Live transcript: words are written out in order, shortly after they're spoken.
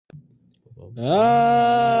We're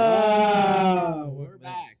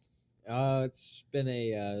back. It's been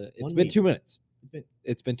 1 been week. 2 minutes. But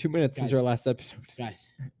It's been 2 minutes since Guys. our last episode. guys,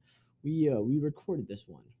 we recorded this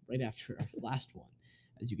one right after our last one,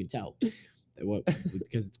 as you can tell.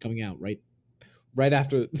 Because it's coming out right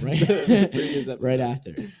After right the previous episode. right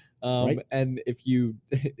after. right? And if you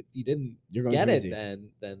didn't You're going get crazy. it,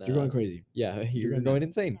 then You're going crazy. yeah, you're going going mad.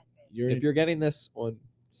 insane. You're If you're getting this on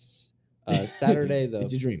Saturday it's a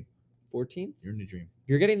the dream. 14th, You're in a dream. if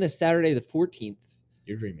you're getting this Saturday the 14th,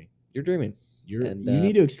 You're dreaming. you're dreaming. You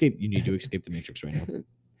need to escape. You need to escape the matrix right now.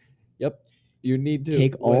 Yep. You need to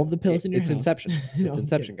Take all of the pills in your It's house. Inception. No, It's I'm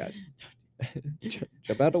Inception, guys.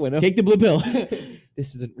 Jump out the window. Take the blue pill.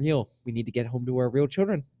 This isn't real. We need to get home to our real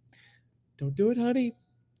children. Don't do it, honey.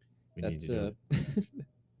 We need That's to do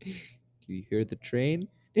it. Do you hear the train?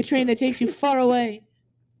 The train that takes you far away.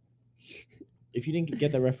 If you didn't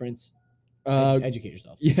get the reference, educate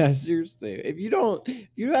yourself. Yeah, seriously. If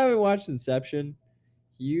you haven't watched Inception,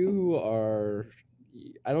 you are.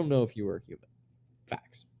 I don't know if you are human.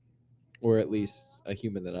 Facts. Or at least a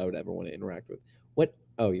human that I would ever want to interact with. What?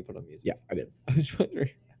 Oh, you put on music. Yeah, I did. I was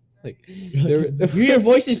wondering. Like, You hear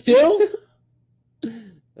voices too?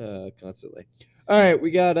 constantly. All right,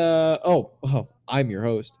 we got I'm your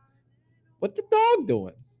host. What the dog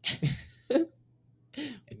doing?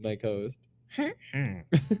 My co-host.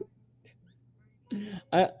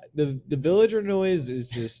 The villager noise is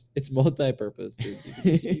just it's multi-purpose, dude.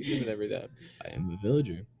 You can use it every time. I am a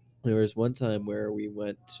villager. There was one time where we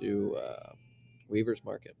went to Weaver's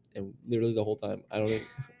Market, and literally the whole time, I don't even.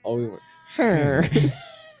 All we went,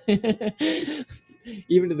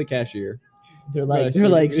 even to the cashier. They're like,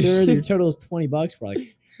 sir, your total is $20.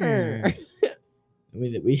 We're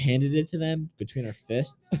like, we handed it to them between our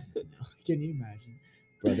fists. Can you imagine,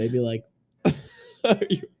 bro? They'd be like,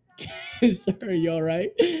 sir, are you all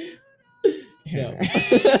right? No.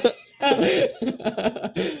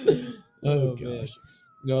 Oh man. gosh.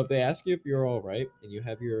 You know, if they ask you if you're all right and you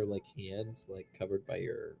have your like hands like covered by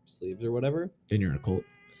your sleeves or whatever, Then you're in a cult.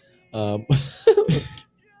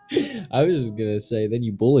 I was just gonna say then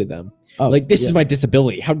you bully them. Oh, Like this is my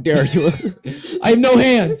disability. How dare you? I have no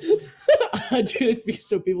hands. Dude, it's because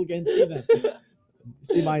so people can see them.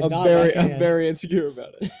 See my I'm very insecure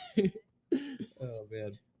about it. Oh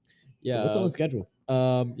man. Yeah. So what's on the schedule?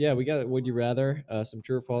 Yeah, we got Would You Rather, some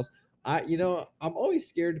true or false. I'm always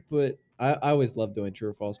scared to put. I always love doing true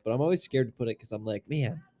or false, but I'm always scared to put it because I'm like,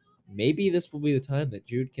 man, maybe this will be the time that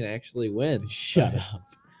Jude can actually win. Shut up.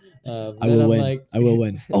 I then will I'm win. like, I will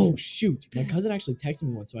win. Oh shoot! My cousin actually texted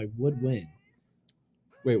me once, so I would win.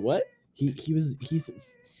 wait, what?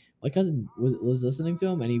 My cousin was listening to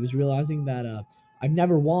him, and he was realizing that I've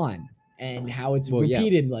never won, and how it's Well, yeah.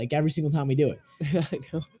 repeated like every single time we do it. I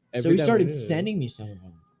know. So Every he time started we do it. sending me some of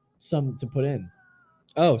them, some to put in.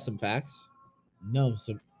 Oh, some facts. No,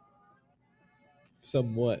 some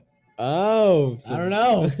Some what? Oh, I don't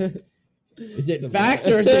know. Is it Some- facts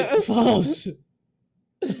or is it false?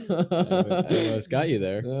 I almost got you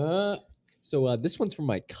there. So this one's from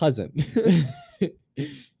my cousin.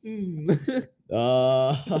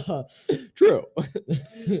 True.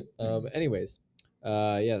 Anyways,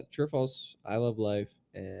 yeah, true or false. I love life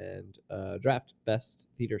and draft best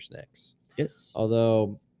theater snacks. Yes.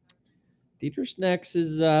 Although theater snacks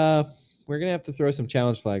is we're gonna have to throw some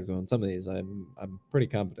challenge flags on some of these. I'm pretty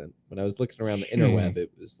confident. When I was looking around the interweb,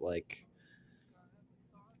 it was like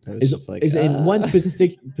Is it in one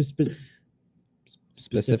specific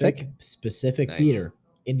specific Nice. theater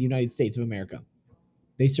in the United States of America?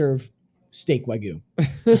 They serve steak wagyu.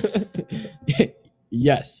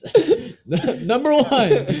 Yes. Number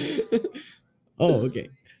one. Oh, okay.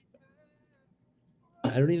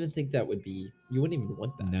 I don't even think that would be. You wouldn't even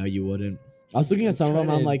want that. No, you wouldn't. I was looking at some of them.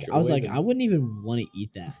 Trying to I was enjoy like, them. I wouldn't even want to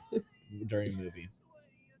eat that during a movie.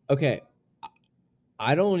 Okay,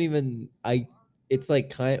 I don't even. It's like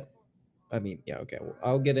kind. I mean, yeah. Okay, well,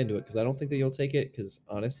 I'll get into it because I don't think that you'll take it because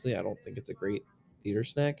honestly, I don't think it's a great theater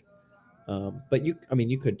snack. But you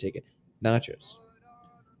could take it. Nachos.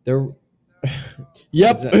 They're.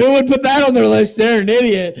 Yep. Exactly. Who would put that on their list? They're an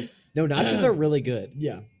idiot. No, nachos are really good.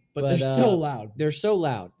 Yeah, but But, they're so loud. They're so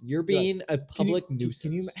loud. You're being a public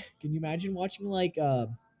nuisance. Can you imagine watching what's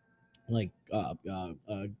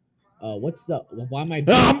the why am I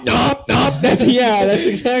That's that's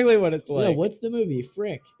exactly what it's like. no, what's the movie?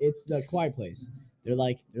 Frick. It's The Quiet Place. They're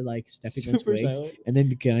like stepping on Super twigs, silent. and then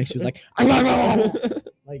the connection was like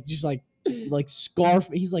like just like scarf.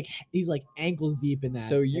 He's like ankles deep in that.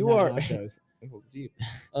 So in you that are- nachos.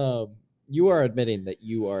 You are admitting that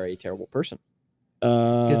you are a terrible person.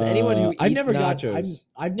 Because anyone who I've eats never nachos-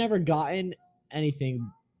 I've never gotten anything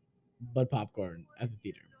but popcorn at the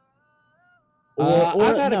theater.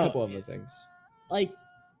 I've had a no, couple other things. Like,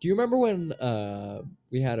 Do you remember when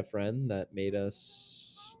we had a friend that made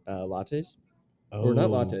us lattes? Or not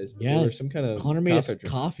lattes, but they were yes. some kind of Connor made us coffee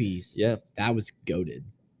drink. coffees. Yeah, That was goated.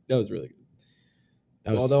 that was really good.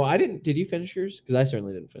 That was, Although I didn't. Did you finish yours? Because I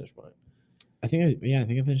certainly didn't finish mine. I think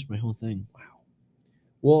I finished my whole thing. Wow.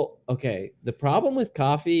 Well, okay. The problem with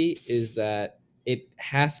coffee is that it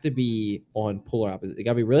has to be on polar opposite. It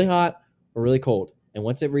got to be really hot or really cold. And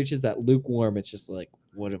once it reaches that lukewarm, it's just like,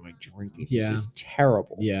 what am I drinking? Yeah. This is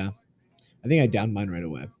terrible. Yeah. I think I downed mine right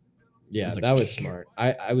away. Yeah, was like, that was smart.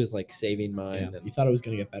 I was like saving mine. Yeah. And You thought it was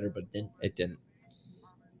going to get better, but it didn't. it didn't.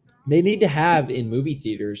 They need to have in movie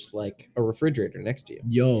theaters like a refrigerator next to you.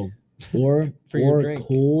 Yo. Or For your drink.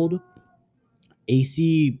 cold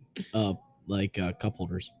AC cup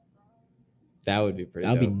holders. That would be pretty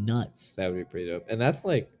That would dope. be nuts. That would be pretty dope. And that's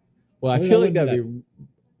like, well, I Maybe feel that like would that'd be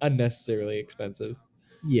unnecessarily expensive.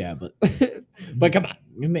 Yeah, but But come on.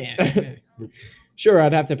 man. Sure,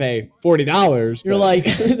 I'd have to pay $40. You're but- like,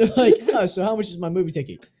 they're like, oh, so how much is my movie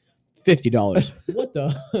ticket? $50. What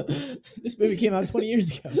the? This movie came out 20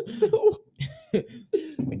 years ago. Wait,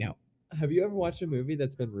 no. Have you ever watched a movie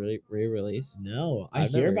that's been re-released? No, I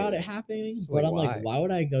I've hear never about it either. happening, It's but like, I'm like, why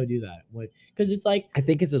would I go do that? Because it's like, I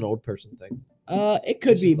think it's an old person thing. it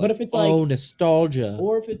could It's be, just but like, if it's like, oh, nostalgia.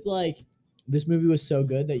 or if it's like, this movie was so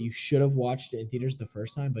good that you should have watched it in theaters the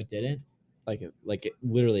first time but didn't. Like it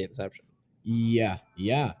literally Inception. Yeah.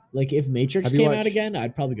 Like if Matrix Have you came out watched- again,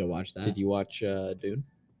 I'd probably go watch that. Did you watch Dune?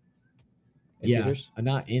 In Yeah, theaters?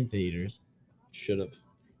 not in theaters. Should have.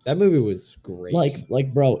 That movie was great.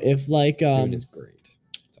 Like, bro, if like Dune is great.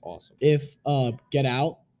 It's awesome. if Get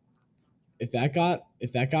Out, if that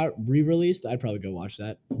got re-released, I'd probably go watch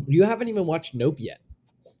that. You haven't even watched Nope yet.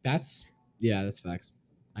 That's facts.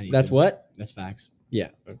 I need That's to. what? That's facts. Yeah.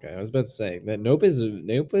 Okay. I was about to say that Nope is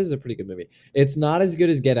a pretty good movie. It's not as good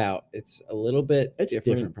as Get Out. It's a little bit It's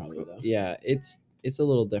different probably, though. Yeah. It's a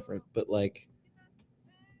little different, but like,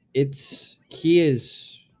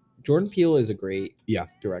 Jordan Peele is a great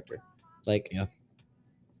director. Like,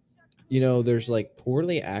 Yeah. There's like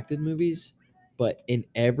poorly acted movies, but in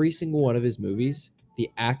every single one of his movies, the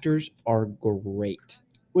actors are great.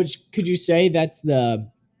 Which could you say that's the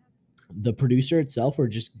producer itself, or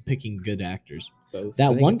just picking good actors? Both.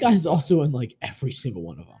 That one guy is also in like every single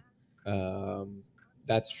one of them.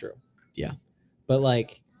 That's true. Yeah. But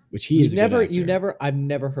like, Which he is. I've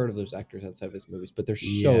never heard of those actors outside of his movies, but they're so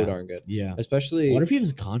Yeah. darn good. Yeah. Especially. What if he has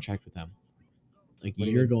a contract with them? Like, What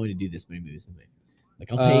do you you're mean? going to do this many movies with me.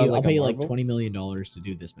 Like, I'll Like pay a you like Marvel? $20 million to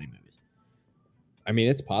do this many movies. I mean,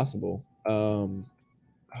 it's possible. I'm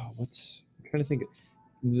trying to think.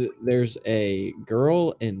 There's a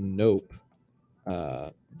girl in Nope,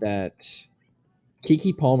 that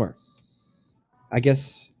Keke Palmer. I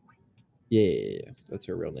guess. Yeah. That's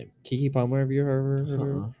her real name. Keke Palmer. Have you ever heard of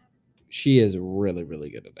her? Uh-uh. She is really, really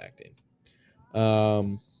good at acting.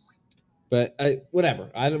 But whatever.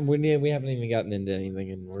 We haven't even gotten into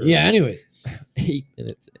anything, and we're Yeah. Anyways, 8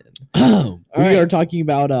 minutes in. we right. are talking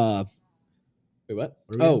about Wait, what?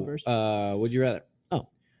 Were we doing first? Would you rather?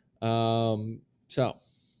 So,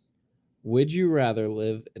 would you rather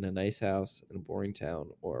live in a nice house in a boring town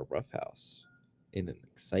or a rough house in an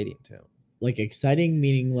exciting town? like exciting,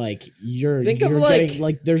 meaning like you're Think of, getting,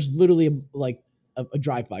 like- there's literally a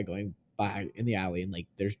drive-by going by in the alley, and like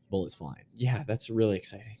there's bullets flying. Yeah, that's really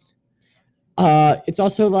exciting. It's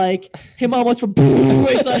also like, hey mom, what's for?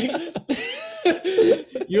 It's like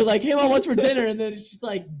you're like, hey mom, what's for dinner? And then it's just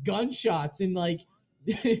like gunshots, and like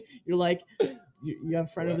you're like, you have a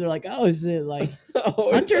friend over there like, oh, is it like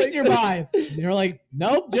hunters nearby? And you're like,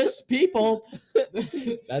 nope, just people.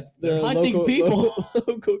 That's They're the hunting local, people.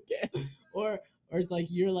 local gang. Or it's like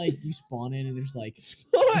you spawn in and there's like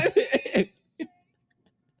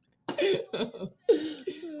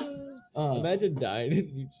Imagine dying and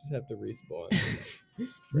you just have to respawn.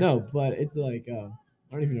 no, but it's like I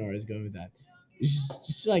don't even know where I was going with that. It's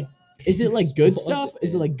just like, is it like good Spawn stuff?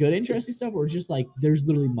 Is it in. like good interesting stuff, or just like there's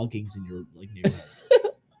literally muggings in your like neighborhood?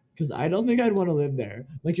 Because I don't think I'd want to live there.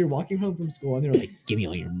 Like you're walking home from school and they're like, give me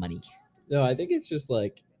all your money. No, I think it's just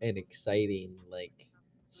like an exciting, like,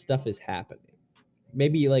 stuff is happening.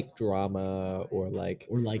 Maybe like drama or like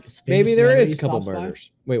Or like a maybe famous there is celebrity a couple stops by.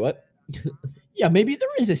 murders. Wait, what? Yeah, maybe there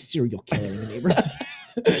is a serial killer in the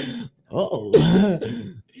neighborhood. Oh.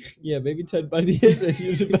 Yeah, maybe Ted Bundy is a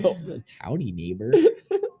new development. Howdy, neighbor.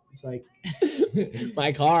 It's like,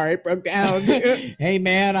 My car, it broke down. hey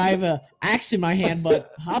man, I have a axe in my hand,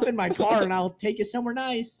 but hop in my car and I'll take you somewhere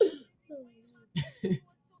nice.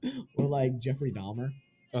 Or like Jeffrey Dahmer.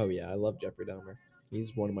 Oh yeah, I love Jeffrey Dahmer.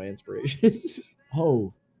 He's one of my inspirations.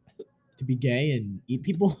 Oh, to be gay and eat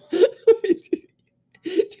people? Did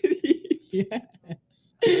he?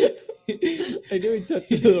 Yes. I knew he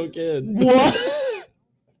touched little kids. What?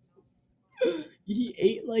 He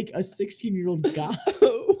ate like a 16-year-old guy.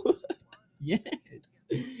 Yes.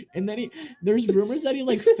 And then there's rumors that he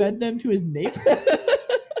like fed them to his neighbor.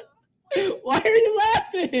 Why are you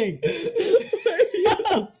laughing?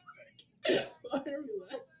 Why are we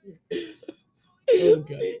laughing? Oh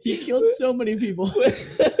god. He killed so many people.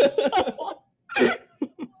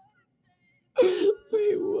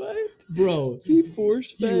 Wait, what? Bro. He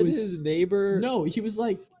force fed was- his neighbor. No, he was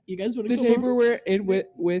like, you guys want to The come neighbor over? were in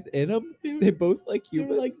within him. They both like They were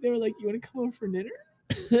humans. like, you want to come over for dinner?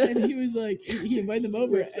 And he was like, he invited them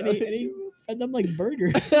over and he fed them like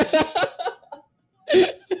burgers.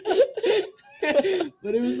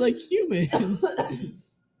 But it was like humans.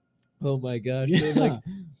 Oh my gosh! Yeah. They're like,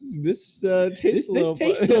 this tastes a little.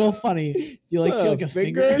 This tastes a little funny. Do you like see like a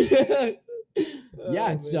finger? Yes. Yeah,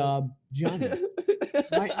 Oh, it's man. Johnny.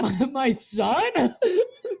 My son.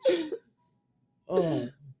 Oh,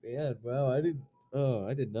 Man, wow! I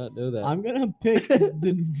did not know that. I'm gonna pick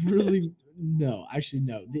the really no, actually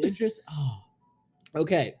no. The interest. Oh,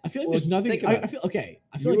 Okay, I feel like well, there's nothing. think about I it. feel okay.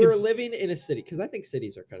 I You feel like were it's, living in a city because I think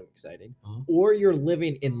cities are kind of exciting, Uh-huh. or you're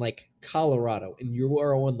living in like Colorado and you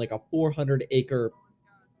are on like a 400-acre.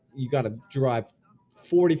 You got to drive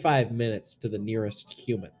 45 minutes to the nearest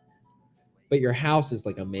human, but your house is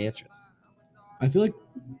like a mansion. I feel like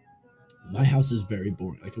my house is very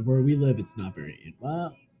boring. Like where we live, it's not very.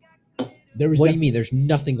 Well, there was. What do you mean? There's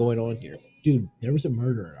nothing going on here. Dude? There was a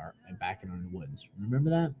murder back in our woods. Remember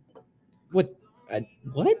that? What?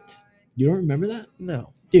 What? You don't remember that,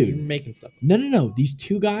 No, dude? you're making stuff. No. These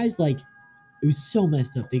two guys, like, it was so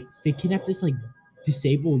messed up. They kidnapped this like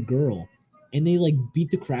disabled girl, and they like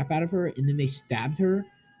beat the crap out of her, and then they stabbed her.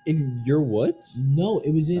 In your woods? No,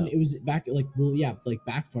 it was Oh. it was back like well yeah like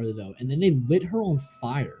back farther though, and then they lit her on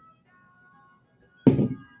fire.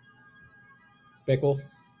 Bickle?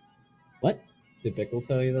 What? Did Bickle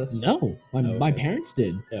tell you this? No, my Okay. parents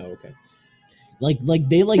did. Oh, okay. Like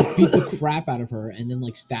they like beat the crap out of her, and then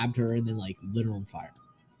like stabbed her, and then like lit her on fire.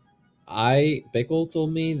 Bickle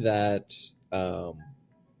told me that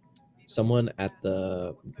someone at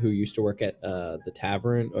who used to work at the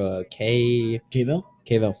tavern, Kayville?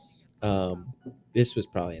 Cavo, this was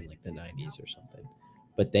probably in like the 90s or something,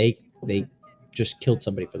 but they just killed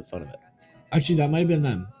somebody for the fun of it. Actually, that might have been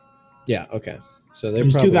them. Yeah, okay. So It they're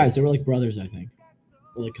was probably, two guys. They were like brothers, I think,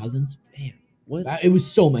 or like cousins. Man, what? It was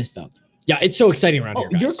so messed up. Yeah, it's so exciting around Oh,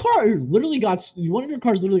 here, guys. your car literally one of your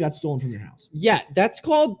cars literally got stolen from your house. Yeah, that's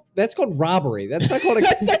called robbery. That's not called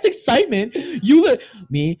that's excitement.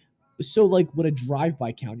 So like when a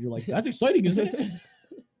drive-by count, you're like, that's exciting, isn't it?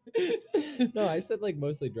 No, I said like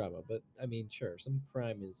mostly drama, but I mean, sure, some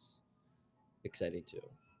crime is exciting too.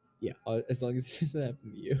 Yeah, as long as it doesn't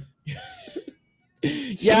happen to you.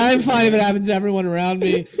 Yeah, I'm fine if it happens to everyone around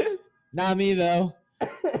me. Not me though.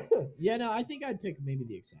 Yeah, no, I think I'd pick maybe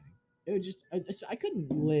the exciting. It would just I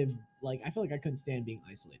couldn't live like I feel like I couldn't stand being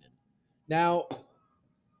isolated. Now,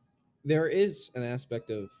 there is an aspect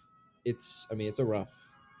of it's a rough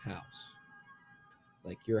house.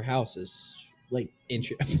 Like your house is Like in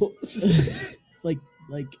shambles. like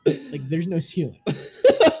there's no ceiling.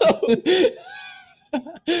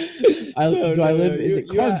 I live is it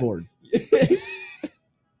cardboard?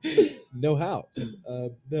 No house.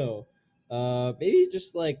 No. Maybe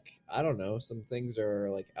just like I don't know. Some things are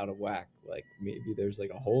like out of whack. Like maybe there's like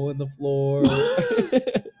a hole in the floor.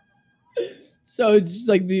 So it's just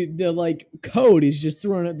like the like code is just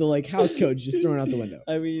thrown out the like house code is just thrown out the window.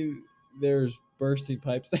 I mean, there's bursting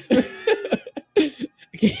pipes.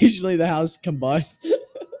 Occasionally the house combusts.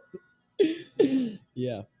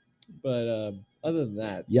 Yeah, but other than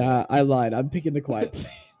that, Yeah, I lied. I'm picking the quiet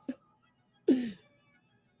place.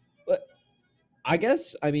 but I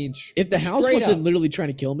guess I mean If the house straight wasn't up. literally trying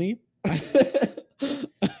to kill me, I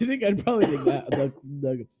think I'd probably take that. The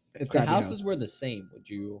If the crappy houses were the same, would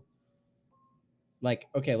you like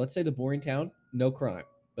okay, let's say the boring town, no crime,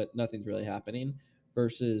 but nothing's really happening,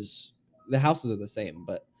 versus the houses are the same,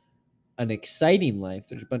 but an exciting life.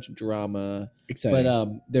 There's a bunch of drama, exciting. but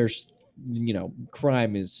there's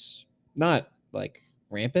crime is not like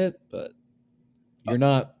rampant, but you're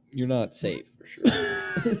not safe for sure.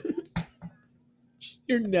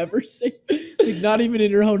 You're never safe. Like not even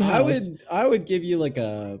in your own house. I would give you like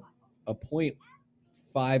a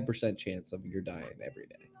 0.5% chance of you're dying every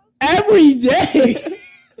day. Every day.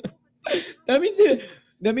 that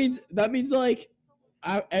means like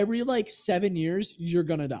every like 7 years you're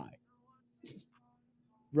gonna die.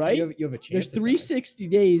 right? You have a chance. There's of dying. 360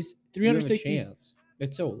 days, You have a 360. chance.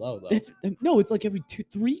 It's so low though. It's no, it's like every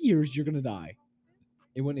 3 years you're gonna die.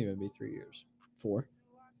 It wouldn't even be 3 years. 4.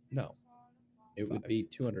 No, it would 5. be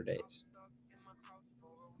 200 days.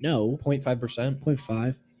 No, 0.5%.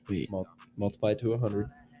 0.5. Wait. Multiply to 100%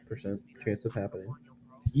 chance of happening.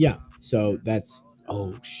 Yeah. So that's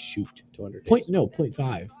shoot. 200 days.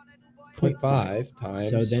 0.5. 0.5 times.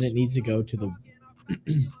 So then it needs to go to the.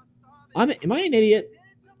 Am I an idiot?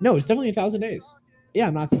 No, it's definitely 1,000 days. Yeah,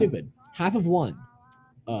 I'm not stupid. Half of 1.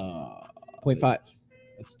 0.5.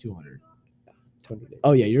 That's 200. 200 days.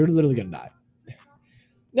 Oh yeah, you're literally gonna die.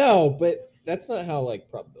 No, but that's not how like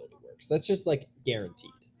probability works. That's just like guaranteed.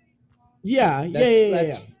 Yeah,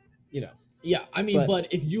 That's you know. Yeah, I mean, but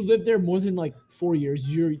if you live there more than like 4 years,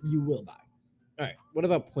 you will die. All right. What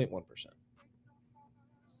about 0.1%?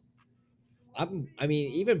 I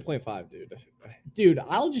mean, even 0.5, dude. Dude,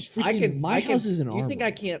 I'll just freaking. My house is an armor. You think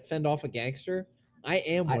I can't fend off a gangster? I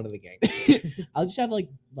am one of the gangsters. I'll just have like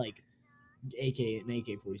an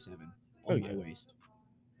AK-47 on my waist.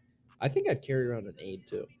 I think I'd carry around an aid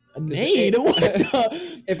too. A nade? What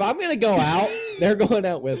the? If I'm gonna go out, they're going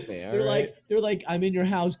out with me. They're like, I'm in your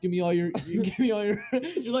house. Give me all your. You're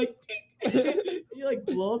like, you like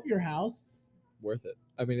blow up your house. Worth it.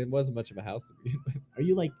 I mean, it wasn't much of a house to begin with. Are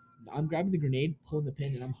you like? I'm grabbing the grenade, pulling the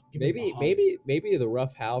pin, and I'm giving maybe the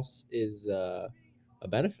rough house is a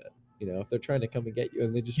benefit. You know, if they're trying to come and get you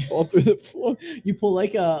and they just fall through the floor, you pull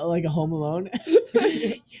like a Home Alone.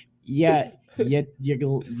 Yeah.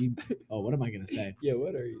 Oh, what am I gonna say? Yeah,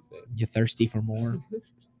 what are you saying? You thirsty for more?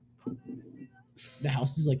 The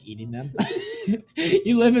house is like eating them.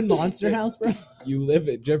 You live in Monster House, bro. You live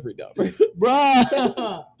in Jeffrey Dahmer,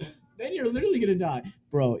 bro. Then you're literally gonna die,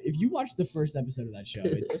 bro. If you watch the first episode of that show,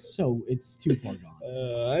 it's too far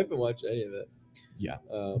gone. I haven't watched any of it. Yeah,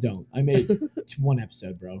 don't. I made it to 1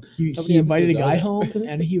 episode, bro. He How many invited a episodes guy are there? home,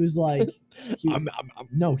 and he was like, he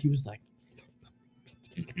was like.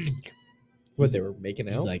 What, they were making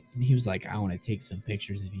out? He was like, I want to take some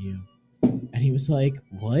pictures of you. And he was like,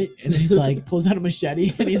 what? And he's like, pulls out a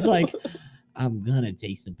machete and he's like, I'm gonna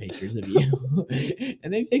take some pictures of you.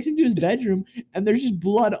 And then he takes him to his bedroom and there's just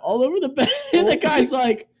blood all over the bed. And the guy's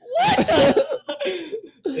like, what the?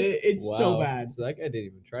 It's so bad. So that guy didn't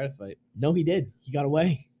even try to fight. No, he did. He got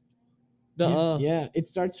away. Nuh-uh. Yeah. It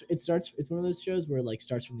starts. It's one of those shows where it like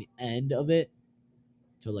starts from the end of it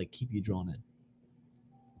to like keep you drawn in.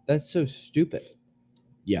 That's so stupid.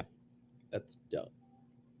 Yeah. That's dumb.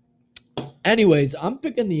 Anyways, I'm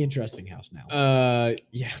picking the interesting house now.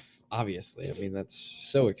 Yeah, obviously. I mean, that's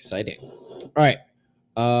so exciting. All right.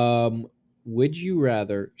 Would you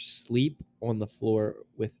rather sleep on the floor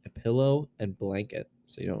with a pillow and blanket,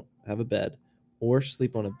 so you don't have a bed, or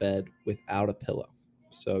sleep on a bed without a pillow?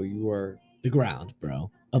 So you are the ground, bro.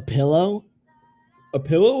 A pillow? A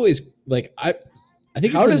pillow is like I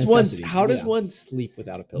think how it's does one sleep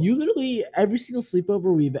without a pillow? You literally every single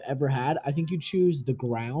sleepover we've ever had, I think you choose the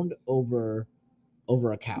ground over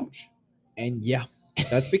a couch. And yeah,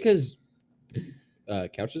 that's because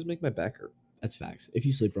couches make my back hurt. That's facts. If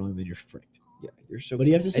you sleep wrong, then you're fricked. Yeah, you're so. But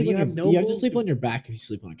you have to sleep you have to sleep on your back if you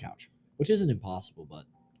sleep on a couch, which isn't impossible, but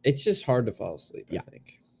it's just hard to fall asleep. Yeah. I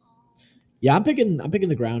think. Yeah, I'm picking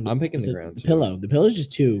the ground. I'm picking the ground. The pillow. The pillow's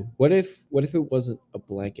just 2. What if it wasn't a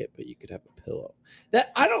blanket, but you could have a pillow?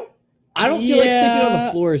 That I don't feel like sleeping on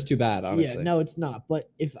the floor is too bad, honestly. Yeah, no, it's not. But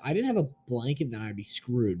if I didn't have a blanket, then I'd be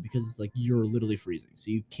screwed because it's like you're literally freezing, so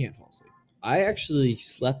you can't fall asleep. I actually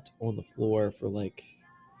slept on the floor for like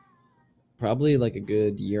probably like a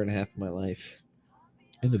good year and a half of my life.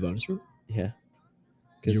 In the bonus room? Yeah.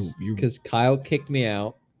 Because Kyle kicked me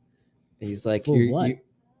out. And he's like,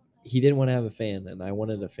 he didn't want to have a fan, and I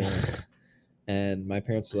wanted a fan. And my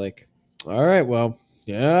parents were like, all right, well,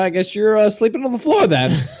 yeah, I guess you're sleeping on the floor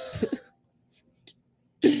then.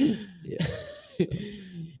 Yeah. So.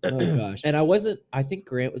 Oh, gosh. And I think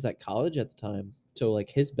Grant was at college at the time. So,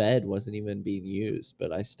 like, his bed wasn't even being used,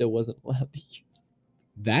 but I still wasn't allowed to use it.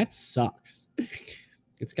 That sucks.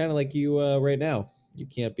 It's kind of like you right now. You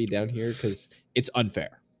can't be down here because it's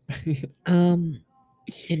unfair. It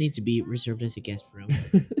needs to be reserved as a guest room.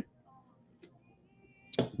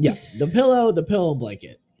 Yeah, the pillow and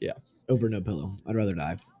blanket. Yeah. Over no pillow. I'd rather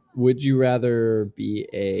die. Would you rather be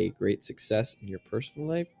a great success in your personal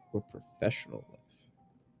life or professional life?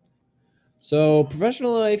 So,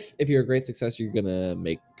 professional life, if you're a great success, you're going to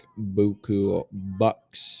make buku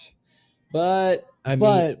bucks. But,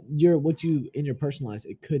 what you in your personal life,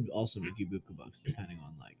 it could also make you buku bucks depending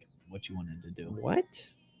on like what you wanted to do. What?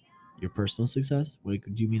 Your personal success? What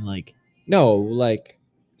do you mean like? No, like,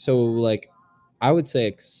 so like, I would say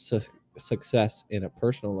success in a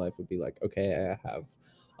personal life would be like, okay, I have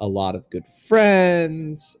a lot of good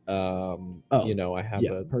friends. You know, I have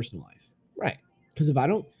a personal life. right. Because if I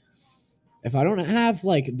don't have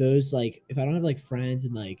like those like if I don't have like friends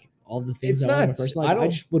and like all the things It's I want in my not- personal I life, I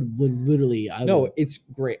don't- just would literally No, would, it's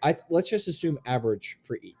great. Let's just assume average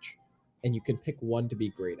for each, and you can pick one to be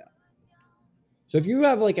great at. So if you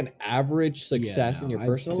have like an average success in your I'd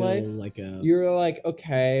personal still, life, like you're like,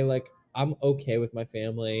 okay, like I'm okay with my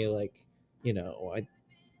family, like, you know, I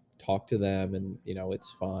talk to them and you know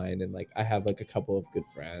it's fine, and like I have like a couple of good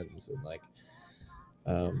friends and like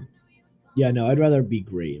yeah, no, I'd rather be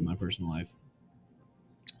great in my personal life.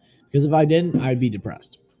 Because if I didn't, I'd be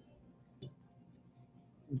depressed.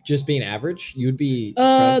 just being average, you'd be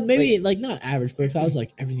depressed. Maybe Like, like not average, but if I was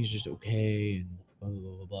like everything's just okay and blah blah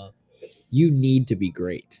blah blah blah. you need to be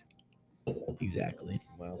great. Exactly.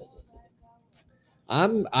 Well,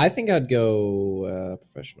 I think I'd go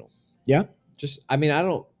professional. Yeah. Just I mean I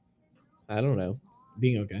don't know.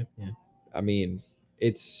 Being okay. Yeah. I mean,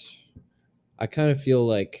 I kind of feel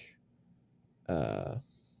like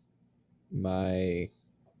my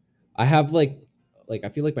I have like I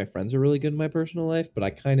feel like my friends are really good in my personal life, but I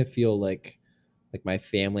kind of feel like my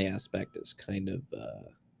family aspect is kind of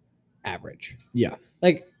average. Yeah.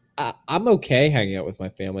 Like I'm okay hanging out with my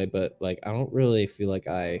family, but like I don't really feel like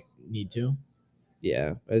I Need to.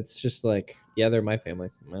 yeah, it's just like yeah, they're my family.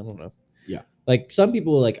 I don't know. Yeah. Like some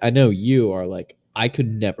people like I know you are like I could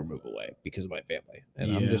never move away because of my family.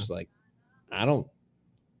 And I'm Yeah. just like I don't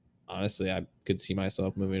honestly I could see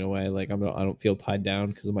myself moving away. Like I don't feel tied down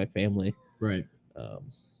because of my family. Right.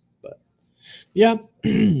 But Yeah.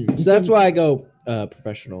 so that's why I go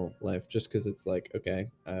professional life, just because it's like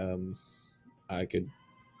okay, I could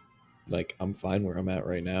like I'm fine where I'm at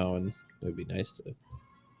right now, and it would be nice to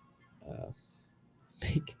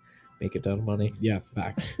make a ton of money. Yeah.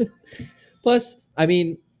 Facts. Plus, I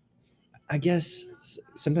mean, I guess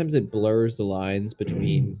sometimes it blurs the lines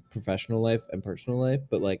between professional life and personal life,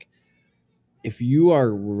 but like if you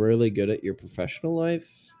are really good at your professional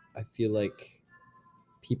life, I feel like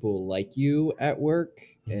people like you at work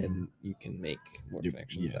and you can make more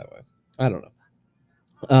connections that way. I don't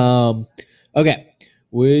know. Okay.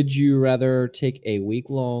 Would you rather take a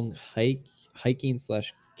week-long hiking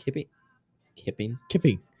slash kipping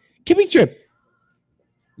trip.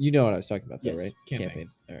 You know what I was talking about, though, Yes, right? camping.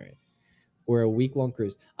 All right. Or a week-long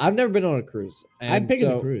cruise. I've never been on a cruise. I'd pick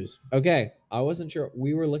a cruise. Okay, I wasn't sure.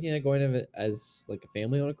 We were looking at going as like a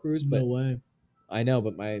family on a cruise, but No way. I know,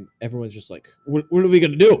 but everyone's just like, what are we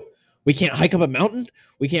gonna do? We can't hike up a mountain.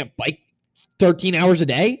 We can't bike 13 hours a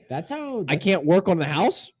day. I can't work on the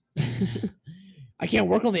house. I can't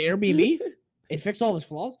work on the Airbnb. It fixed all of his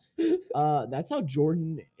flaws. That's how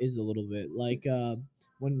Jordan is a little bit like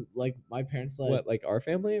when like my parents like what, like our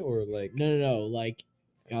family or like no like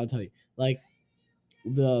I'll tell you like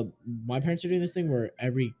my parents are doing this thing where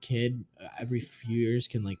every kid every few years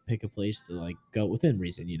can like pick a place to like go within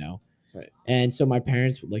reason, you know. Right. And so my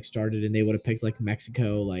parents like started and they would have picked like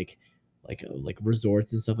Mexico like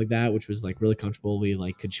resorts and stuff like that, which was like really comfortable. We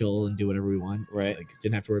like could chill and do whatever we want. Right. Like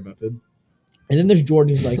didn't have to worry about food. And then there's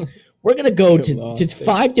Jordan who's like, we're gonna go to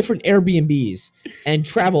 5 different Airbnbs and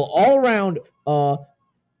travel all around out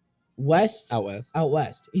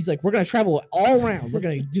west. He's like, we're gonna travel all around. We're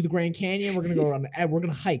gonna do the Grand Canyon. We're gonna go around. We're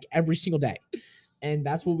gonna hike every single day, and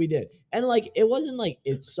that's what we did. And like, it wasn't like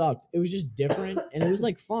it sucked. It was just different, and it was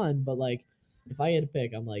like fun. But like, if I had to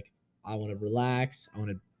pick, I'm like, I want to relax. I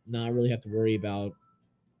want to not really have to worry about,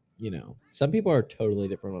 you know. Some people are totally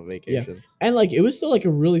different on vacations. Yeah. And like, it was still like a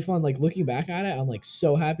really fun. Like looking back at it, I'm like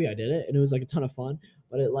so happy I did it, and it was like a ton of fun.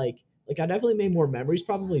 But it like I definitely made more memories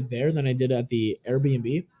probably there than I did at the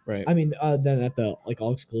Airbnb. Right. I mean, than at the like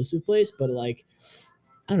all exclusive place. But like,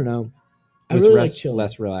 I don't know. I really like chilling.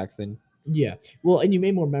 Less relaxing. Yeah. Well, and you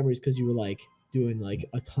made more memories because you were like doing like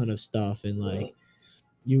a ton of stuff and like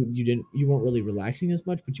you weren't really relaxing as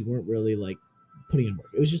much, but you weren't really like putting in work.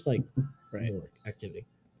 It was just like more activity.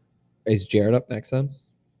 Is Jared up next time?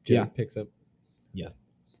 Jared picks up. Yeah.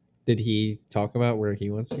 Did he talk about where he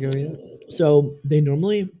wants to go yet? So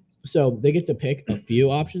they get to pick a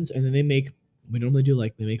few options, and then we normally do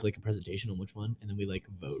like they make like a presentation on which one, and then we like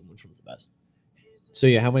vote which one's the best. So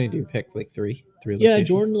yeah, how many do you pick? Like three Yeah, locations?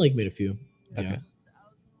 Jordan like made a few. Okay. Yeah.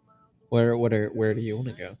 Where do you want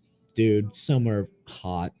to go? Dude, somewhere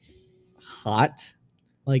hot. Hot?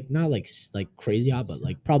 Like not like crazy hot, but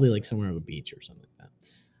like probably like somewhere on a beach or something like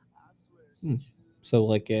that. So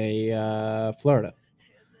like a Florida.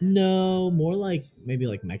 No, more like maybe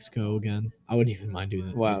like Mexico again. I wouldn't even mind doing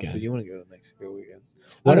that. Wow, again. so you want to go to Mexico again?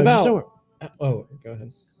 What about somewhere? Oh, go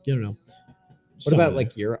ahead. You don't know. What about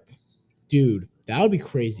like Europe? Dude, that would be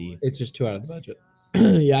crazy. It's just too out of the budget.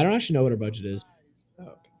 Yeah, I don't actually know what our budget is.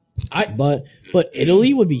 Oh, okay. But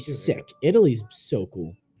Italy would be Dude, sick. Italy's so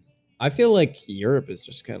cool. I feel like Europe is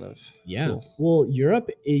just kind of Yeah. cool. Well, Europe,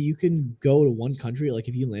 you can go to one country. Like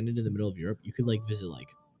if you landed in the middle of Europe, you could like visit like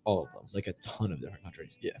All of them. like a ton of different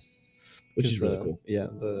countries. Yeah. Which is really cool. Yeah,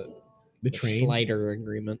 The trains. Schneider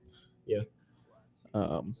agreement. Yeah.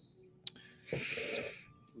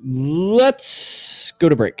 Let's go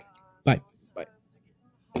to break. Bye.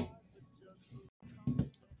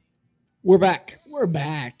 We're back. We're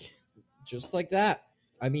back. Just like that.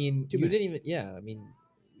 I mean, 2 you minutes. didn't even. Yeah, I mean,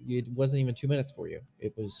 it wasn't even 2 minutes for you.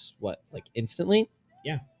 It was what, like instantly?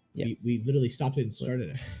 Yeah. We literally stopped it and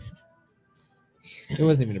started it. It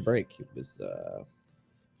wasn't even a break. It was a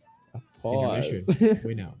pause. Intermission.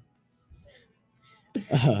 We know.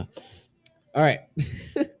 All right.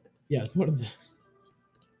 Yeah, it's one of those.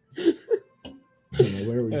 I don't know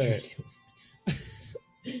where we All were. right.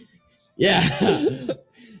 Yeah.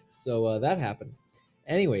 So that happened.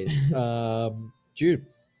 Anyways, Jude,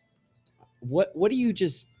 what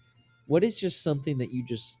is just something that you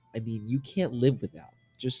just, I mean, you can't live without?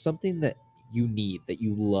 Just something that you need, that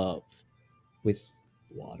you love with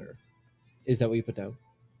water. Is that what you put down?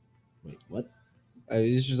 Wait, what?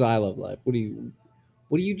 It's just I love life. What do you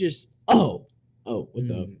just? Oh, what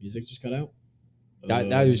the music just cut out?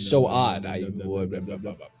 That was so odd.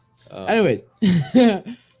 Anyways,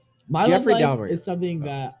 my Jeffrey love life Dahmer. is something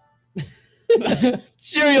that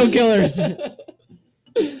serial killers.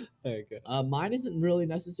 Okay. Mine isn't really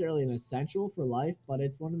necessarily an essential for life, but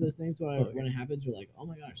it's one of those things where when it happens, you're like, oh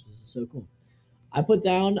my gosh, this is so cool. I put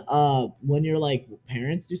down when your like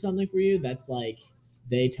parents do something for you that's like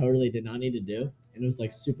they totally did not need to do, and it was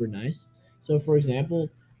like super nice. So for example,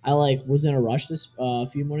 I like was in a rush this a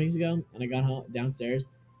few mornings ago, and I got home downstairs,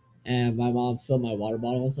 and my mom filled my water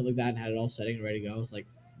bottle and stuff like that, and had it all setting and ready to go. I was like,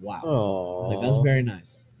 wow. Oh. I was like, that's very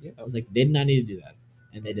nice. Yeah. I was like, they did not need to do that,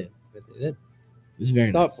 and they did. They did. It was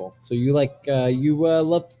very Thoughtful. So you like you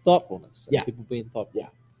love thoughtfulness. And Yeah. People being thoughtful. Yeah.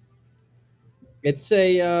 It's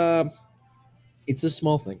a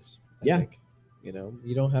small things. I think. You know,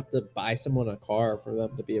 you don't have to buy someone a car for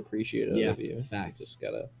them to be appreciative Yeah, of you. facts. You just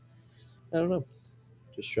gotta, I don't know,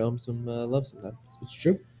 just show them some love sometimes. It's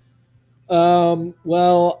true.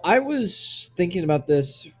 Well, I was thinking about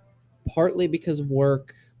this partly because of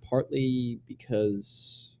work, partly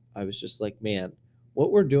because I was just like, man,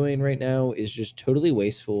 what we're doing right now is just totally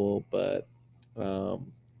wasteful. But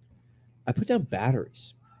I put down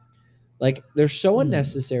batteries. Like, they're so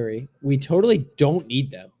unnecessary. We totally don't need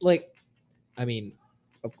them. Like, I mean,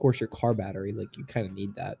 of course, your car battery, like, you kind of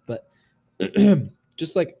need that. But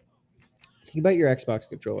just like, think about your Xbox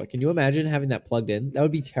controller. Can you imagine having that plugged in? That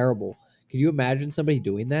would be terrible. Can you imagine somebody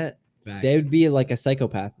doing that? Facts. They would be like a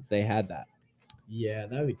psychopath if they had that. Yeah,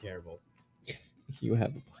 that would be terrible. You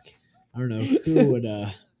have a plug. I don't know who would.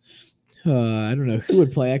 I don't know who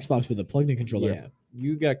would play Xbox with a plugged-in controller. Yeah,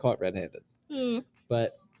 you got caught red-handed.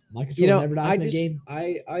 But My controller never dies I in the just game.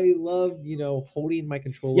 I love holding my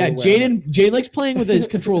controller. Yeah, wherever. Jade likes playing with his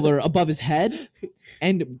controller above his head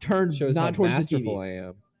and turned Shows not how towards the masterful TV. I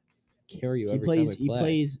am. Carry you He every plays. time He I play.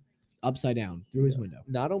 plays upside down through his window.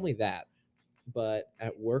 Not only that, but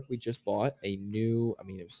at work we just bought a new. I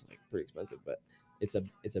mean, it was like pretty expensive, but it's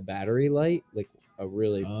a battery light, like a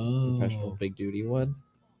really professional big duty one.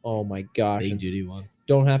 Oh my gosh! big and duty one.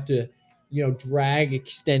 don't have to, drag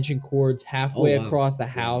extension cords halfway wow. across the Yeah.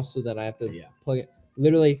 house so that I have to Yeah. plug it.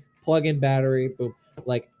 Literally plug in battery, boom.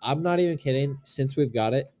 Like, I'm not even kidding. Since we've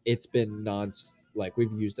got it, it's been like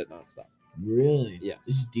we've used it nonstop. Really? Yeah.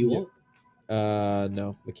 Is it DeWalt?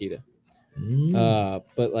 No, Makita. Mm.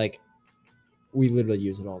 But like, we literally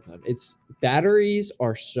use it all the time. Batteries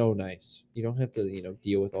are so nice. You don't have to,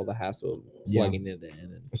 deal with all the hassle of Yeah. plugging it in.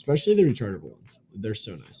 And, Especially the rechargeable ones. They're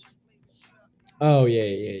so nice. oh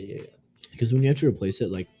yeah. Because when you have to replace it,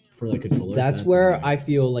 like for like controllers, That's where annoying. I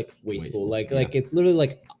feel like wasteful. Like it's literally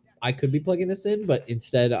like I could be plugging this in, but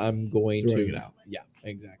instead I'm going Throwing to it out. Yeah,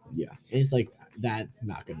 exactly. Yeah, and it's like that's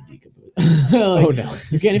not going to decompose. Oh no,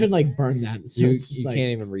 you can't even like burn that. So you it's just like,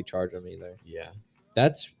 can't even recharge them either. Yeah,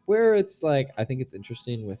 That's where it's like I think it's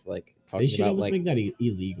interesting with like they talking should about almost like make that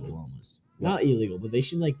illegal. Almost not illegal, but they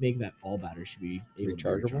should like make that all batteries should be able to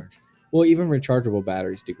Rechargeable? recharge. well, even rechargeable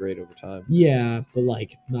batteries degrade over time. Yeah, but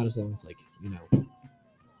like not as long as like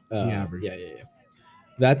average. Yeah.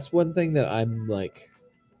 That's one thing that I'm like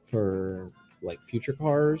for like future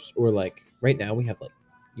cars or like right now we have like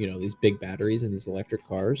these big batteries in these electric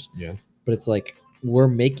cars. Yeah. But it's like we're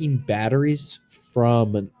making batteries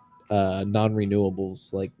from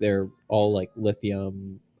non-renewables. Like they're all like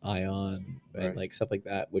lithium ion and Right. like stuff like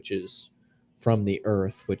that, which is from the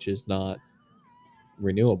earth, which is not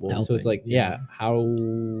renewable. So it's Helping, like, yeah. how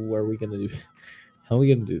are we gonna do? How are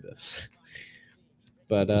we gonna do this?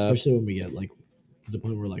 But Especially when we get like to the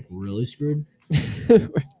point where we're like really screwed.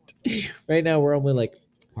 right now we're only like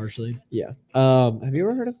Partially. yeah. Have you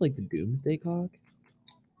ever heard of like the doomsday clock?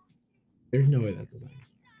 There's no way that's a thing.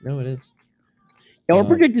 No, it is. Yeah, we're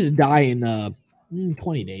predicted to die in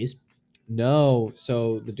 20 days. No,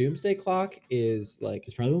 so the doomsday clock is like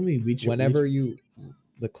It's probably when we reach. whenever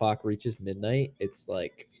the clock reaches midnight, it's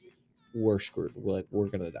like we're screwed. We're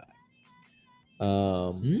gonna die.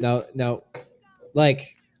 Now,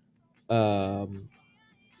 like,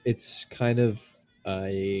 it's kind of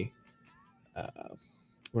a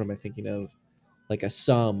what am I thinking of? Like a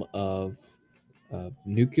sum of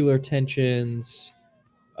nuclear tensions,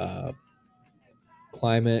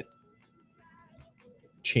 climate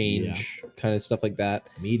change, kind of stuff like that.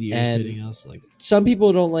 Meteors hitting us. Like some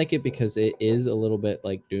people don't like it because it is a little bit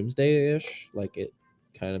like doomsday-ish. Like it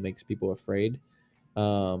kind of makes people afraid.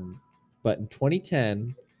 But in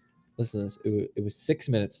 2010, listen to this. It was 6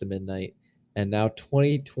 minutes to midnight, and now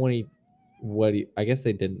 2020. I guess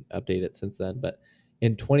they didn't update it since then, but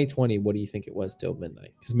in 2020, what do you think it was till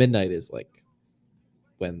midnight? Because midnight is like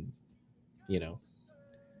when,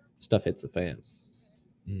 stuff hits the fan.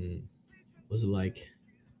 Was it like?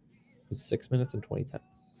 It was 6 minutes in 2010.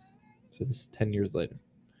 So this is 10 years later.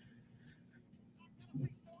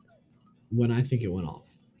 When I think it went off.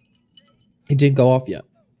 It didn't go off yet.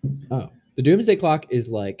 Oh. The doomsday clock is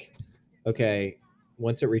like, okay,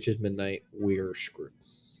 once it reaches midnight, we're screwed.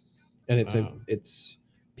 And it's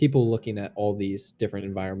people looking at all these different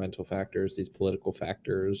environmental factors, these political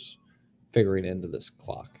factors, figuring into this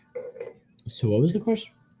clock. So what was the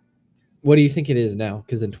question? What do you think it is now?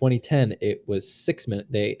 Because in 2010, it was 6 minutes.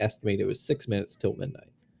 They estimated it was 6 minutes till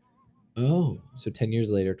midnight. Oh. So 10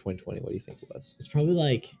 years later, 2020, what do you think it was? It's probably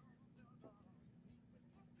like,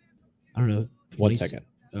 I don't know. 1 second.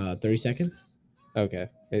 30 seconds? Okay.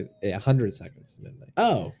 100 seconds to midnight.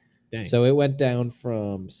 Oh, dang. So it went down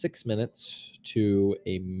from 6 minutes to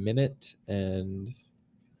 1 minute and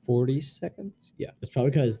 40 seconds. Yeah. It's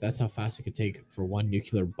probably because that's how fast it could take for one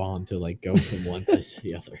nuclear bomb to like go from one place to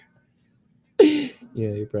the other.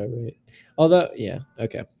 Yeah, you're probably right. Although, yeah.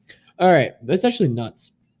 Okay. All right. That's actually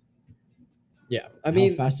nuts. Yeah. I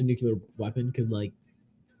mean, how fast a nuclear weapon could like.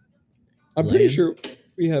 I'm pretty sure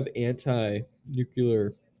we have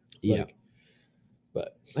anti-nuclear. Yeah.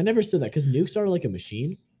 But I never understood that because nukes are like a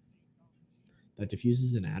machine that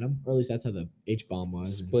diffuses an atom, or at least that's how the H bomb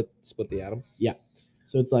was. Split the atom. Yeah.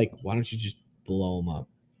 So it's like, why don't you just blow them up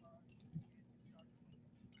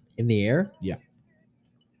in the air? Yeah.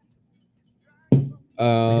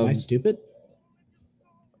 Am I stupid?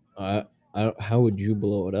 How would you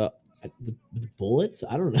blow it up? With bullets?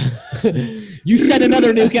 I don't know. You send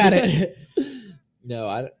another nuke at it. No,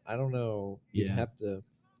 I don't know. You'd have to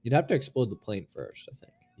explode the plane first, I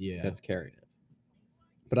think. Yeah. That's carrying it.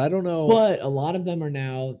 But I don't know. But a lot of them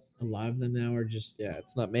now are just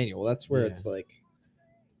it's not manual. That's where it's like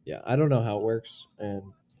I don't know how it works, and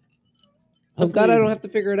I'm glad I don't have to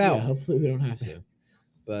figure it out. Yeah, hopefully we don't have to.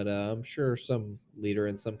 But I'm sure some leader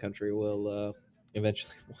in some country will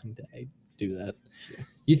eventually one day do that. Yeah.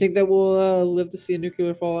 You think that we'll live to see a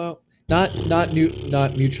nuclear fallout? Not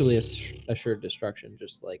mutually assured destruction,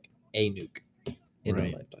 just like a nuke in our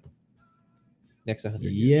lifetime. Next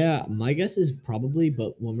 100 years. Yeah, my guess is probably,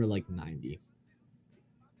 but when we're like 90.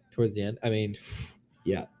 Towards the end? I mean,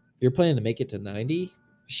 yeah. You're planning to make it to 90?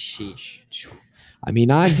 Sheesh. I mean,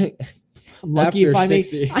 I'm lucky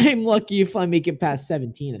I'm lucky if I make it past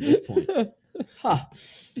 17 at this point.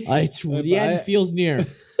 The end feels near.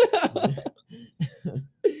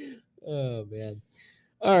 Oh man.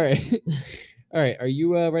 All right. Are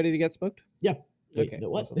you ready to get smoked? Yeah. Okay. No,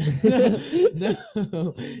 what? Awesome.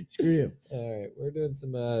 No. Screw you. All right. We're doing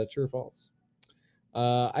some true or false.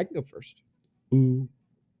 I can go first. Ooh.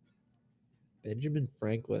 Benjamin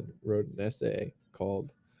Franklin wrote an essay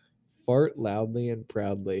called "Fart Loudly and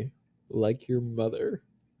Proudly Like Your Mother."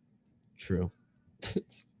 True.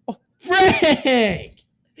 Frank!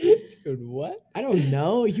 Dude, what? I don't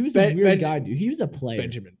know. He was a weird guy, dude. He was a player.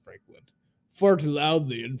 Benjamin Franklin. Fart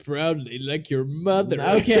loudly and proudly like your mother.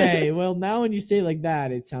 Okay, well, now when you say it like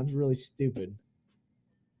that, it sounds really stupid.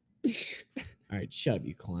 All right, shut up,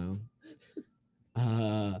 you clown.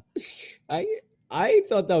 I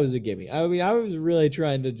thought that was a gimme. I mean, I was really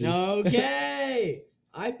trying to just... Okay!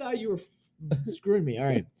 I thought you were screwing me. All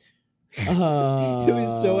right. It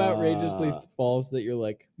was so outrageously false that you're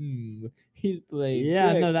like, he's playing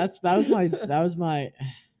tricks. No, that was my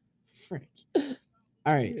frick.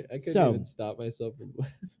 All right, I couldn't even stop myself from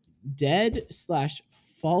dead slash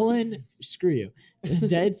fallen. Screw you.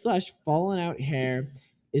 Dead slash fallen out hair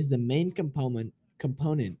is the main component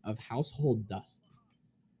of household dust.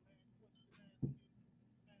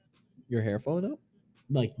 Your hair falling out?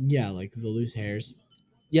 Like yeah, like the loose hairs.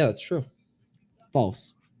 Yeah, that's true.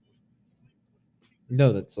 False.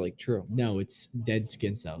 No, that's like true. No, it's dead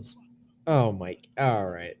skin cells. Oh my. All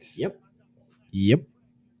right. Yep. Yep.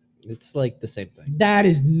 It's like the same thing. That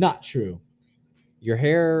is not true. Your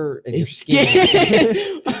hair and your It's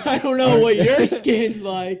skin. I don't know what your skin's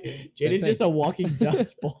like. Same Jaden's just thing. a walking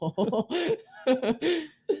dust ball. Oh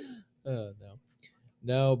no.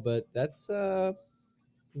 No, but that's all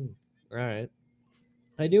right.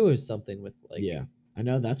 I knew it was something with like yeah, I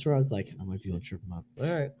know. That's where I was like, I might be able to trip him up.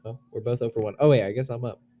 All right. Well, we're both over one. Oh wait, I guess I'm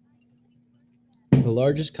up. The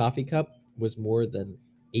largest coffee cup was more than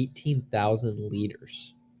 18,000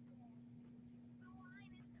 liters.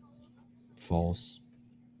 False.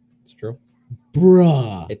 It's true.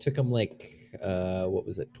 Bruh. It took them like what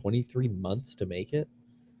was it, 23 months to make it?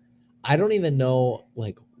 I don't even know,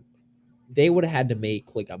 like they would have had to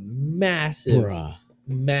make like a massive Bruh.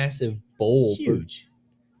 massive bowl Huge.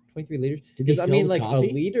 for 23 liters. Did they Because I fill mean with like coffee?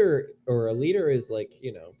 a liter is like,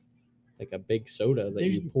 you know, like a big soda that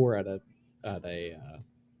you There's- pour out a All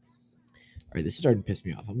right, this is starting to piss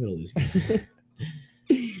me off. I'm gonna lose. Again.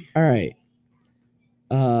 All right.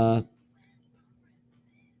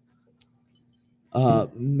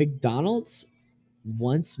 McDonald's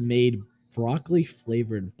once made broccoli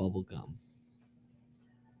flavored bubble gum.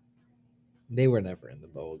 They were never in the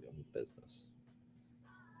bubblegum business.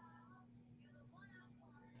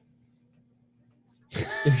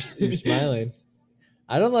 You're smiling.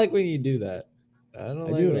 I don't like when you do that. I don't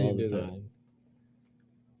I like do when it you all the do that. time.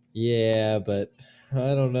 Yeah, but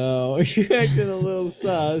I don't know. You're acting a little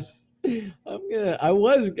sus. I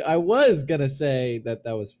was gonna say that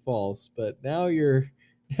was false, but now you're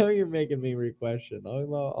making me re-question.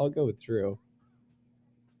 I'll go with true.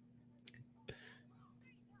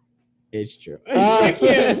 It's true. Ah. Frick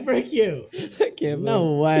you! Frick you! I can't.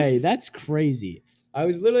 No way. That's crazy. I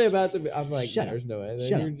was literally about to. I'm like, Shut there's up. no way. Then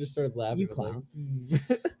Shut you up. just started laughing. You I'm clown.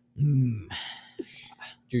 Like, Mm.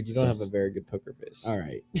 Jude, you don't have Sus. a very good poker face. All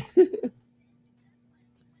right.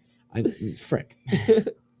 Frick.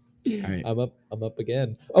 All right. I'm up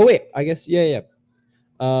again. Oh wait, I guess yeah.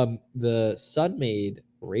 The Sun-made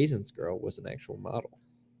Raisins girl was an actual model.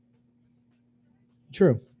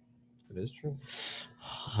 True. It is true.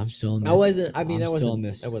 I'm still in this. I wasn't. I mean, I'm that still wasn't. in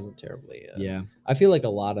this. That wasn't terribly. Yeah. I feel like a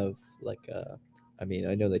lot of like. I mean,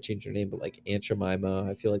 I know they changed their name, but like Aunt Jemima,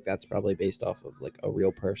 I feel like that's probably based off of like a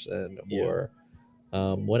real person. Yeah. Or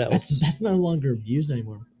what else? That's no longer used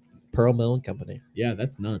anymore. Pearl Mill and Company. Yeah,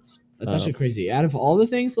 that's nuts. That's actually crazy. Out of all the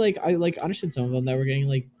things, like I like understood some of them that were getting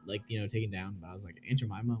like taken down, but I was like, Aunt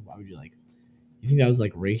Jemima, why would you like? You think that was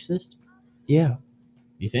like racist? Yeah,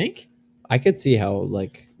 You think? I could see how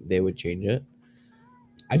like they would change it.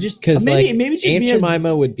 I just Because like maybe just Aunt me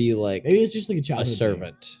Jemima would be like maybe it's just like a a childhood thing.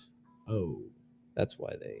 servant. Oh, That's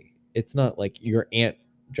why they. It's not like your Aunt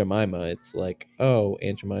Jemima. It's like, oh,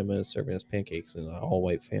 Aunt Jemima is serving us pancakes in an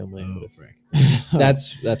all-white family. oh, with- frick.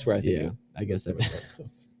 That's where I think. yeah. it- I guess that.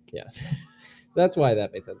 yeah, that's why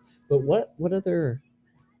that made sense. But what other?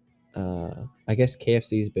 I guess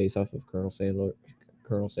KFC is based off of Colonel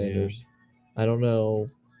Sanders. I don't know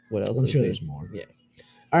what else. I'm it's sure based- there's more. Yeah.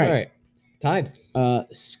 All right. Tied.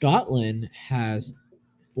 Scotland has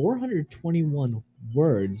 421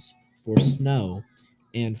 words for snow,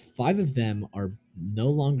 and 5 of them are no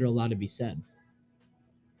longer allowed to be said.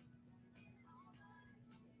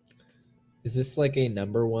 Is this like a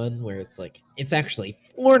number one where it's like it's actually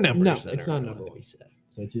 4 numbers? No, that it's are not allowed number to one. be said?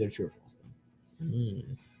 So it's either true or false.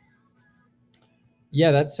 Then.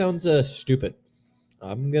 Yeah, that sounds stupid.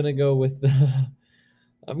 I'm gonna go with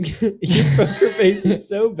your poker face is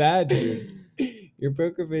so bad, dude. Your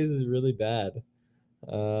poker face is really bad.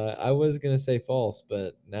 I was gonna say false,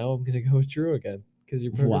 but now I'm gonna go with true again because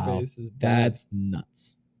your poker Wow, face is bad. That's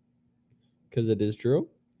nuts. Because it is true.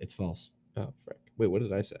 It's false. Oh frick! Wait, what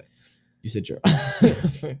did I say? You said true.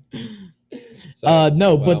 So,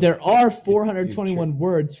 No, well, but there are you're 421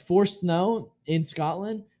 words for snow in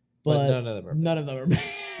Scotland, but none of them are. none of them are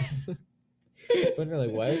banned. It's funny,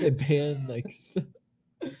 like, why are they banned? Like,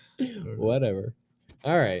 whatever.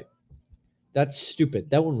 All right, that's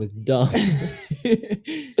stupid. That one was dumb.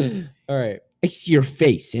 All right. I see your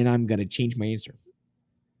face, and I'm gonna change my answer.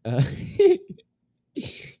 Yeah,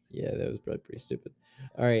 that was probably pretty stupid.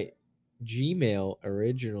 All right. Gmail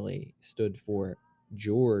originally stood for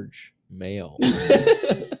George Mail.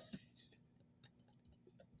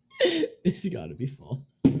 This has got to be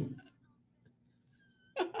false.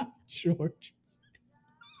 George.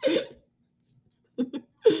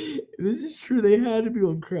 If this is true, they had to be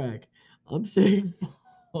on crack. I'm saying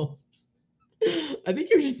false. I think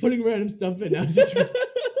you're just putting random stuff in now. Just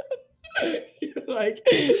you're like,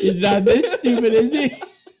 he's not this stupid, is he?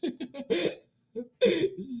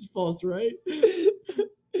 This is false, right?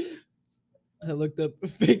 I looked up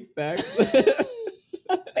fake facts.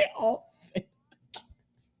 They all fake.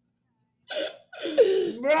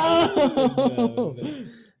 Bro! No,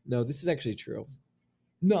 no, this is actually true.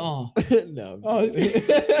 No. No. Oh, it's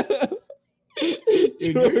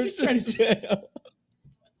Dude, you're just trying to say.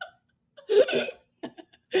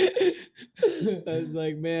 I was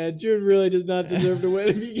like, man, Jude really does not deserve to win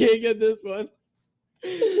if you can't get this one.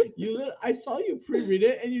 I saw you pre-read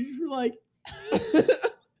it and you just were like,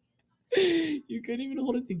 you couldn't even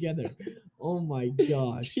hold it together. Oh my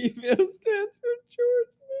gosh, Gmail stands for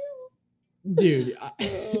George Mail. dude.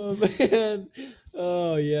 Oh man.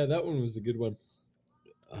 Oh yeah, that one was a good one.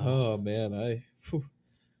 Oh man, I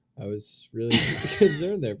was really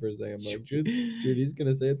concerned there for a second. I'm like, Judy's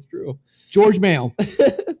gonna say it's true. George Mail.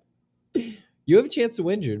 You have a chance to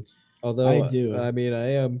win, Jude. Although I do. I mean,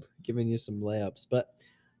 I am giving you some layups, but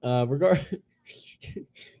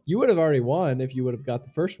you would have already won if you would have got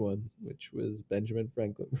the first one, which was Benjamin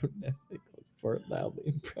Franklin wrote an essay called "Fart Loudly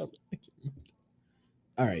and Proudly."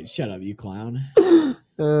 All right, shut up, you clown. Oh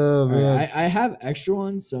All man. right, I have extra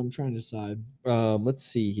ones, so I'm trying to decide. Let's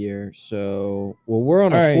see here. So, well, we're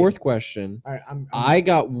on All our right. fourth question. All right, I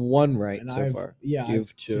got one right and so I've- far. Yeah, You I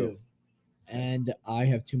have two. and I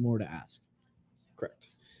have two more to ask. Correct.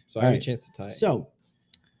 So I have a Alright, chance to tie. So,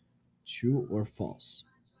 true or false?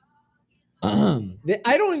 I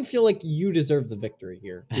don't even feel like you deserve the victory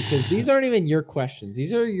here because these aren't even your questions.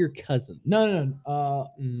 These are your cousins. No.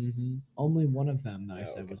 Mm-hmm. Only one of them that I Oh,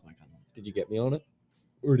 said okay. was my cousin. Did you get me on it,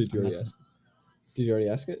 or did you I'm already not ask? Did you already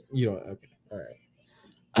ask it? You don't. Okay. All right.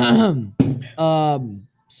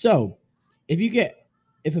 So,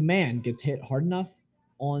 if a man gets hit hard enough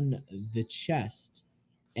on the chest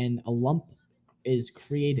and a lump is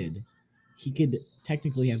created, he could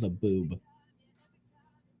technically have a boob.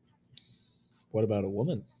 What about a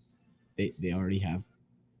woman? They already have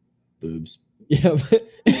boobs. Yeah.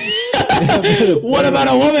 But, What about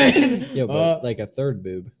a woman? yeah, but like a third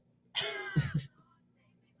boob.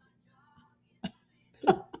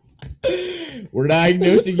 We're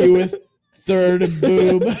diagnosing you with third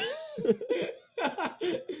boob.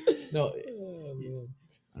 No, Oh, man.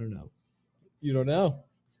 I don't know. You don't know.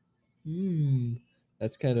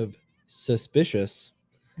 That's kind of suspicious.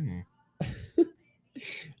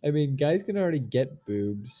 I mean, guys can already get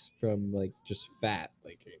boobs from like just fat,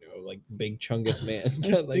 like like big chungus man.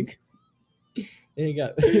 Got, like, and he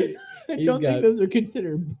got. I he's don't got- think those are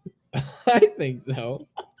considered. I think so.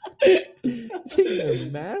 They're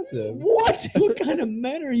massive, What? What kind of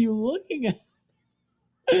men are you looking at?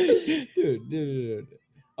 dude.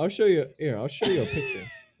 I'll show you. Here, I'll show you a picture.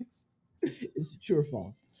 Is it true or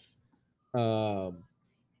false? Tell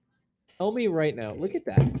me right now. Look at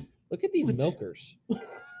that. Look at these What? milkers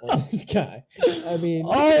on this guy. I mean,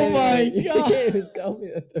 Oh my you God. can't even tell me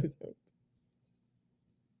that those are.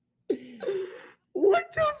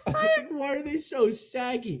 What the fuck? Why are they so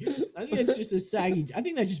saggy? I think it's just a saggy. I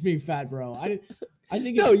think that's just being fat, bro. I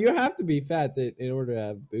think No, you have to be fat in order to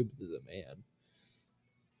have boobs as a man.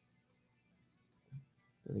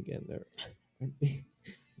 And again, they're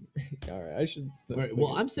all right. I should.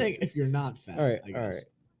 Well, I'm saying if you're not fat. All right, I all guess.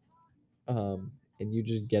 right. And you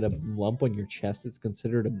just get a lump on your chest, it's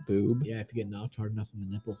considered a boob. Yeah, if you get knocked hard enough in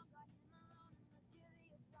the nipple.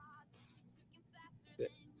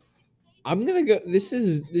 I'm gonna go. This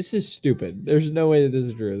is stupid. There's no way that this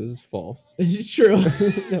is true. This is false. This is true.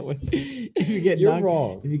 No way. If you get You're knocked,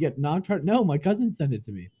 wrong. If you get knocked hard, no, my cousin sent it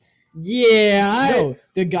to me. Yeah, No,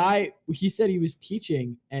 the guy he said he was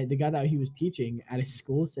teaching, and the guy that he was teaching at his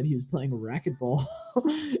school said he was playing racquetball,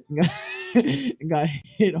 and got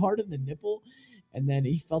hit hard in the nipple, and then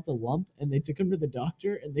he felt a lump, and they took him to the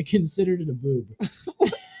doctor, and they considered it a boob.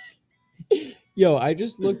 Yo, I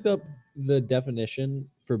just looked up the definition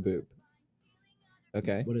for boob.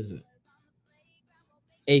 Okay. What is it?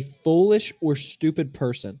 A foolish or stupid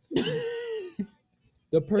person.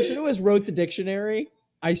 The person who has wrote the dictionary,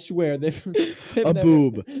 I swear they've A never-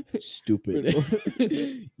 boob. Stupid.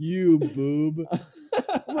 You boob.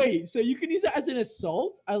 Wait, so you can use that as an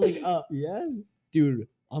assault? Yes. Dude,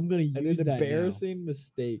 I'm gonna An use that now. embarrassing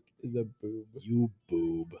mistake is a boob. You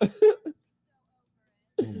boob.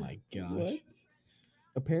 Oh my gosh. What?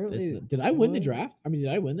 Apparently, Did I win the draft? I mean, did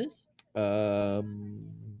I win this? I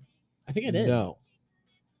I think I did. No.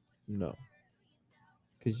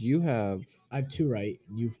 Because you have. I have 2 right.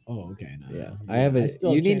 You've. Oh, okay. No, Yeah, no, I have a.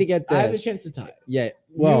 still You have a need to chance- get this. I have a chance to tie. Yeah.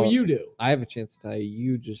 Well, you do. I have a chance to tie.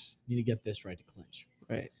 You just. You need to get this right to clinch.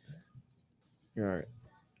 Right. All right.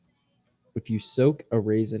 If you soak a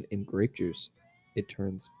raisin in grape juice, it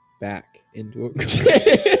turns back into a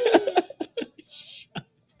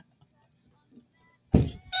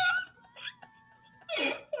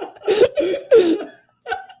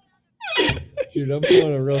Dude, I'm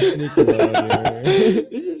pulling a real sneaky one on here.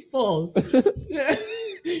 This is false.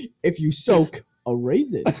 If you soak a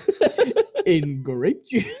raisin in grape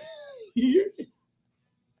juice,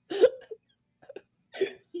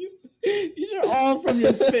 these are all from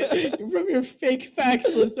your fake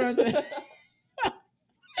facts list, aren't they?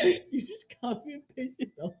 You just copy and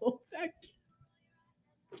pasted the whole fact.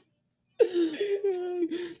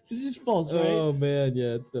 This is false, right? Oh man,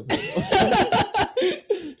 yeah, it's definitely false.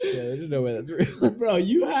 Yeah, there's no way that's real. Bro,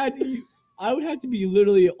 I would have to be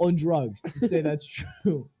literally on drugs to say that's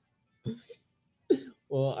true.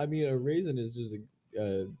 Well, I mean, a raisin is just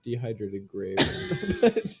a dehydrated grape.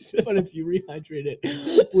 But if you rehydrate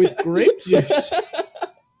it with grape juice,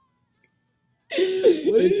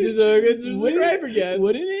 it's just a grape again.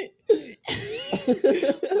 Wouldn't it?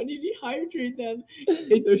 When you dehydrate them,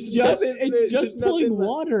 it's just pulling nothing left.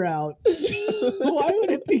 water out. Why would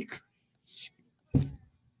it be grape juice?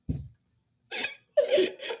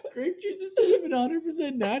 Grape juice isn't even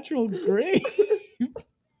 100% natural grape.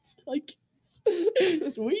 It's like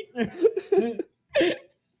sweetener.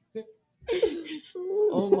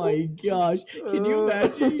 Oh my gosh. Can you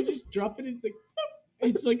imagine? You just drop it,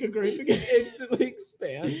 it's like a grape again. It instantly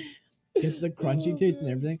expands. It's the crunchy taste and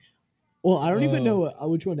everything. Well, I don't even know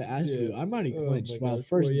which one to ask you. I'm already clinched. Wow,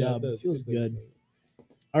 first dub. Feels good.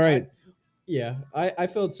 All right. I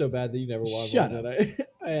felt so bad that you never won Shut one up. that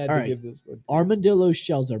I had All to right. give this one. Armadillo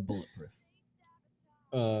shells are bulletproof.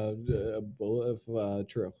 Bullet of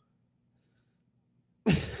true.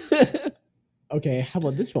 Okay, how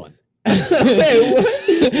about this one?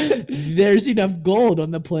 Wait, There's enough gold on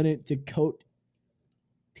the planet to coat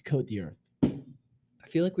the earth. I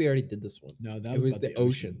feel like we already did this one. No, that It was about the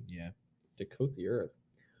ocean. Yeah. To coat the earth.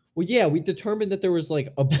 Well, yeah, we determined that there was like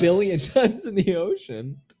 1 billion tons in the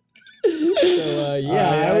ocean. So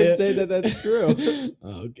I would say that that's true.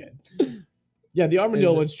 Oh, okay. Yeah, the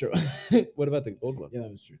armadillo one's true. What about the gold one? Yeah,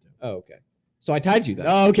 that was true too. Oh, okay. So I tied you then.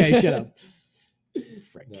 Oh, okay, shut up.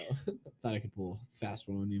 Frick. No. Thought I could pull a fast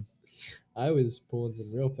one on you. I was pulling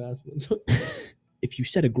some real fast ones. If you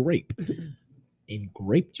set a grape in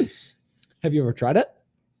grape juice, Have you ever tried it?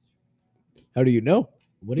 How do you know?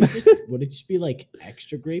 would it just be like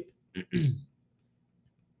extra grape?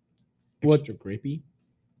 What- Extra grapey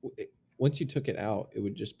Once you took it out, it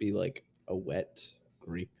would just be like a wet.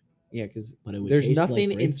 grape. Yeah, because But it would there's taste like nothing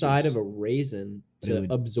grape inside juice. of a raisin But it to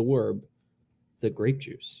would- absorb the grape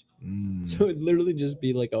juice. So it'd literally just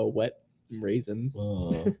be like a wet raisin.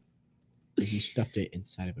 If you stuffed it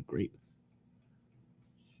inside of a grape,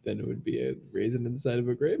 Then it would be a raisin inside of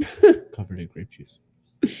a grape. covered in grape juice.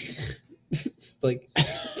 It's like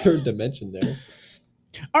third dimension there.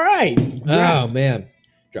 All right. Oh man.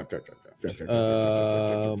 Draft. Draft.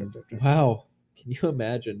 Wow. Can you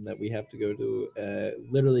imagine that we have to go to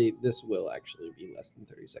literally this will actually be less than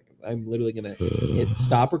 30 seconds. I'm literally gonna hit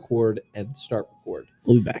stop record and start record.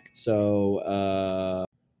 We'll be back. So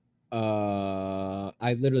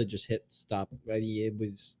I literally just hit stop. It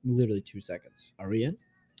was literally 2 seconds. Are we in?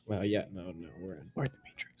 Well, yeah, no, we're in. We're at the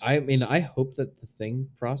Matrix. I mean, I hope that the thing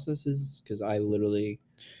processes because I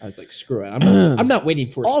was like, screw it. I'm not waiting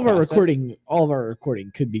for it all to of our process.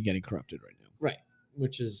 recording could be getting corrupted right now. Right.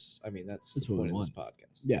 Which is, I mean, that's the what we point of this want.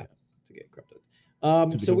 podcast. Yeah. To get corrupted.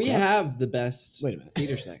 To So become we corrupt? have the best Wait a minute.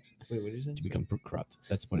 theater snacks. Wait, what did you say? To become corrupt.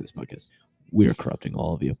 That's the point of this podcast. We're corrupting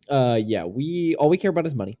all of you. Yeah, all we care about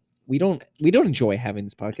is money. We don't enjoy having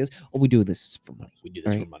this podcast. All we do this is for money. We do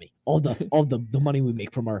this Right. for money. All the money we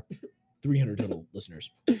make from our 300 total listeners.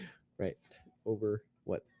 Right. Over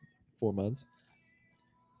what? 4 months?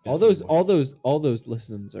 Definitely All those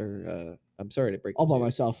listens are I'm sorry to break All it by to you.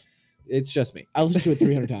 myself. It's just me. I listened to it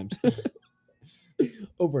 300 times.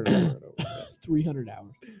 Over and over and over. 300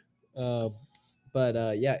 hours.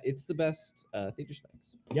 But yeah, it's the best theater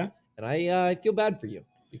snacks. Yeah. And I feel bad for you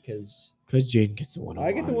because Because Jaden gets the 101.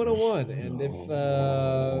 I get the 101, and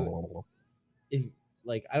if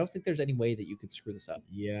like I don't think there's any way that you could screw this up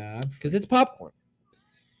Yeah. because it's popcorn,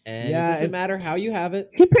 and Yeah, it doesn't it- matter how you have it.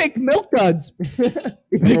 He picked Milk Duds. He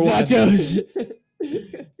picked Number one. nachos.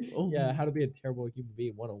 Oh. Yeah, how to be a terrible human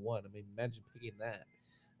being 101. I mean, imagine picking that.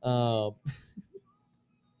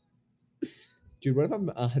 Dude, what if I'm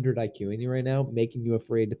 100 IQing you right now, making you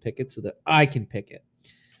afraid to pick it so that I can pick it?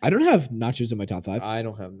 I don't have nachos in my top 5. I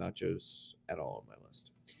don't have nachos at all on my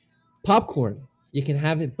list. Popcorn. You can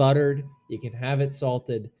have it buttered. You can have it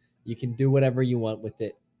salted. You can do whatever you want with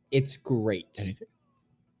it. It's great. Anything?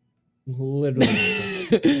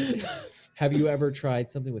 Literally. Have you ever tried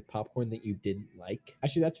something with popcorn that you didn't like?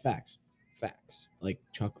 Actually, that's facts. Facts. Like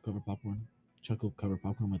chocolate covered popcorn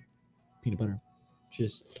with peanut butter,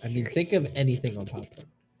 Just, I mean, think of anything on popcorn.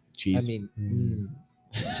 cheese. I mean,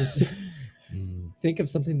 just think of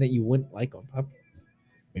something that you wouldn't like on popcorn.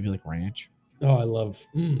 Maybe like ranch. Oh, I love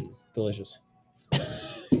delicious. I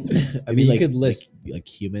Maybe mean, like, you could list. like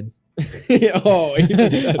human. Oh,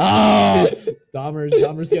 Oh,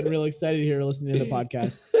 Dahmer's getting real excited here listening to the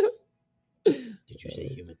podcast. Did you say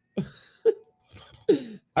human?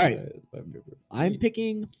 All right. My favorite. I'm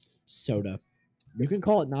picking soda. You can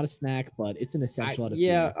call it not a snack, but it's an essential.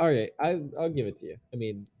 Yeah, all right. I'll give it to you. I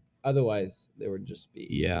mean, otherwise there would just be.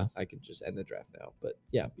 Yeah. I could just end the draft now. But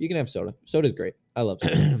yeah, you can have soda. Soda's great. I love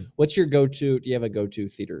soda. What's your go-to? Do you have a go-to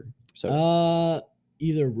theater soda?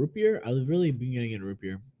 Either root beer. I've really been getting into root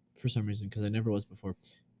beer for some reason because I never was before.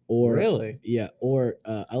 Or really? Yeah. Or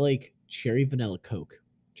I like cherry vanilla Coke.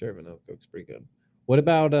 Cherry vanilla Coke's pretty good. What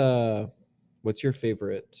about what's your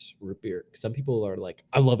favorite root beer? Some people are like,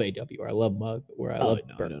 I love AW or I love Mug or I love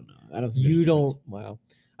no, Burn. I don't know. I don't. Think You there's a difference. don't. Wow.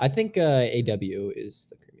 I think AW is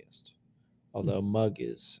the creamiest, although Mug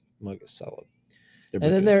is solid. They're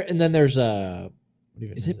And then there's What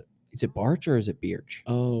even is it Barch or is it Birch?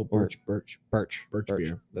 Oh, Or- birch. Birch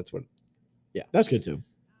beer. That's what. That's good too.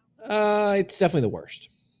 It's definitely the worst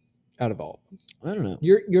out of all. I don't know.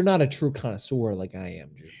 You're not a true connoisseur like I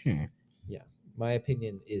am, Jude. Yeah, my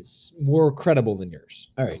opinion is more credible than yours.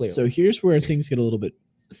 All right. clearly. So here's where things get a little bit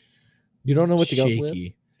You don't know what to go with.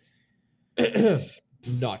 shaky.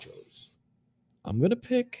 Nachos. I'm gonna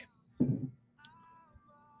pick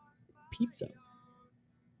pizza.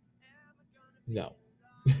 No,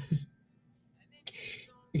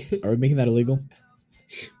 Are we making that illegal?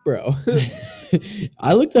 bro.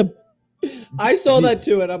 I looked up. I saw that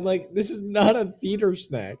too, and I'm like, this is not a theater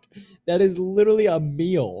snack. That is literally a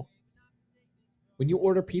meal. When you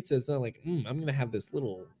order pizza, it's not like, I'm gonna have this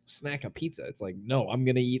little snack of pizza. It's like, no, I'm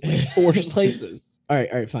gonna eat like 4 slices. All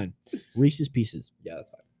right, fine. Reese's Pieces. Yeah, that's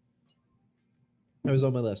fine. That was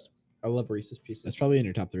on my list. I love Reese's Pieces. That's probably in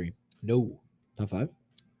your top 3. No, Top 5?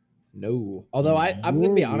 no. Although I'm gonna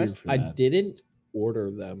You're be weird honest, for I that. didn't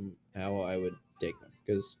order them how I would take them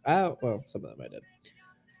because well, some of them I did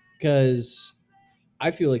because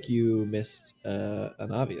I feel like you missed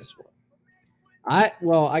an obvious one.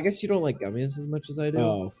 I guess you don't like gummies as much as I do.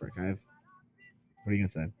 Oh, frick! What are you gonna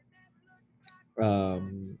say?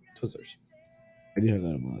 Twizzlers. I do have that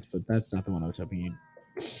on my list, but that's not the one I was hoping you'd.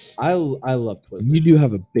 I love Twizzlers. You do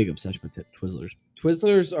have a big obsession with Twizzlers.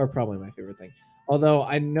 Twizzlers are probably my favorite thing. Although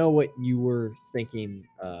I know what you were thinking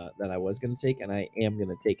that I was going to take, and I am going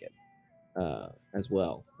to take it as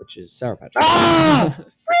well, which is Sour Patch. Ah!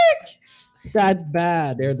 Frick! That's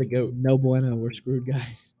bad. They're the goat. No bueno. We're screwed,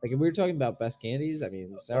 guys. Like if we were talking about best candies, I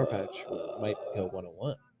mean, Sour Patch might go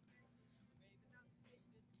 101.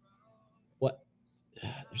 What?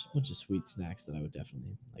 There's a bunch of sweet snacks that I would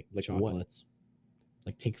definitely like. Like what? Chocolates.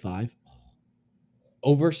 Like Take 5.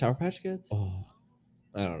 Over Sour Patch Kids? Oh.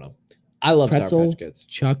 I don't know. I love Sour Pretzel, Patch Kids.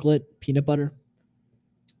 chocolate, peanut butter.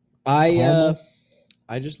 I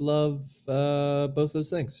just love both those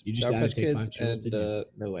things. You just Sour added Patch Take Kids 5 to your list, and didn't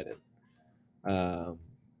no, I didn't.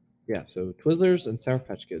 Yeah, so Twizzlers and Sour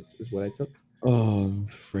Patch Kids is what I took. Oh,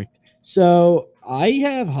 frick. So I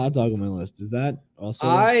have hot dog on my list. Is that also?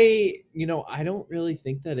 I don't really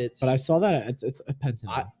think that it's. But I saw that it's a Penton.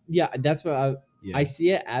 Yeah, that's what Yeah. I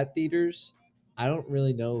see it at theaters. I don't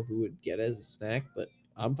really know who would get it as a snack, but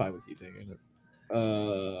I'm fine with you taking it.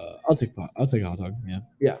 I'll take a hot dog.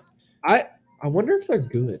 Yeah. I wonder if they're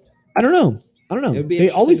good. I don't know. It would be They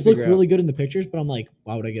interesting always to look figure really good in the pictures, but I'm like,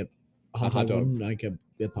 why would I get a hot hot dog. dog when I can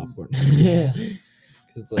get popcorn? Yeah.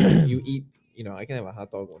 Because it's like you eat. I can have a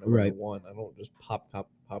hot dog whenever I Right. want. I don't just pop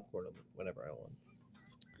popcorn whenever I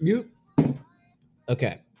want.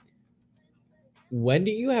 Okay. When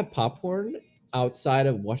do you have popcorn outside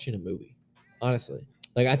of watching a movie? Honestly,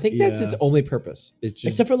 like I think that's its Yeah. only purpose. Is just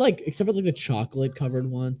except for like the chocolate covered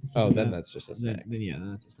ones. And stuff like then that. that's just a Then, snack.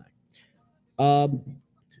 then that's a snack.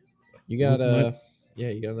 You got my-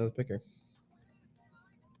 you got another picker.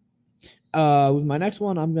 With my next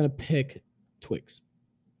one, I'm gonna pick Twix.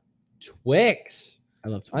 Twix. I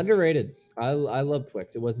love Twix. Underrated. I love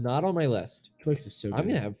Twix. It was not on my list. Twix is so good. I'm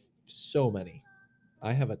gonna have so many.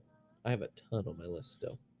 I have a ton on my list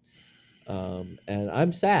still. And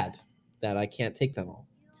I'm sad that I can't take them all.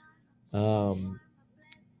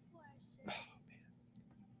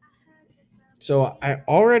 So I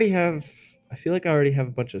already have. I feel like I already have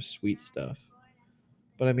a bunch of sweet stuff.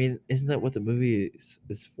 But I mean, isn't that what the movie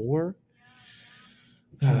is for?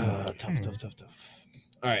 Tough.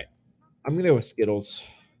 All right, I'm gonna go with Skittles.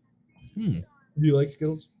 Hmm. Do you like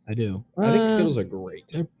Skittles? I do. I think Skittles are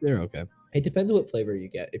great. They're okay. It depends what flavor you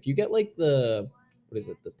get. If you get like the what is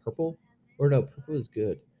it, the purple? Or no, purple is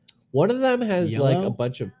good. One of them has like a Yellow?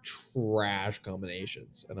 bunch of trash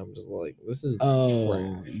combinations, and I'm just like, this is Oh,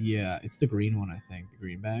 trash. yeah. It's the green one, I think. The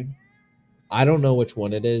green bag. I don't know which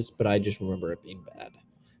one it is, but I just remember it being bad.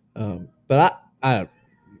 But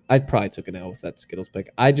I probably took an L with that Skittles pick.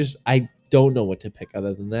 I don't know what to pick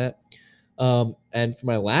other than that. And for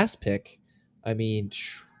my last pick, I mean,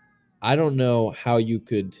 I don't know how you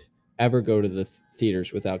could ever go to the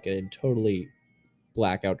theaters without getting totally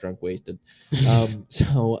blackout drunk wasted.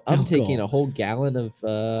 So I'm taking a Alcohol. whole gallon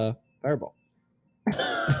of Fireball.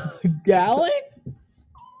 Gallon?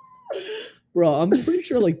 Bro, I'm pretty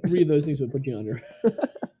sure like 3 of those things would put you under.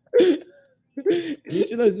 And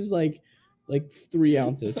each of those is like 3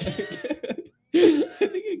 ounces. I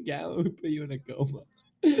think a gallon would put you in a coma.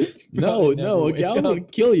 No, Probably never a wake gallon up.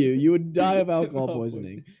 would kill you. You would die of alcohol Alcohol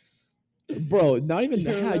poisoning. Bro, not even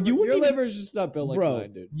Your that. liver, You wouldn't your even, liver's just not built like bro,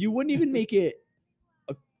 mine, dude. you wouldn't even make it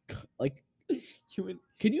like. You would,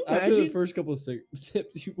 Can you after the imagine, first couple of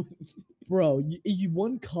sips, you wouldn't. bro? You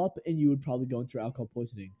 1 cup and you would probably go through alcohol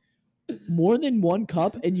poisoning. More than 1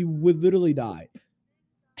 cup and you would literally die.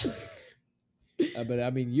 But I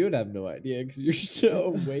mean, you'd have no idea because you're so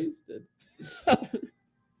wasted.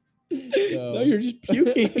 No, you're just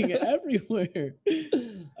puking everywhere.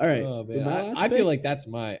 All right. Oh for man, my I, last I pick- feel like that's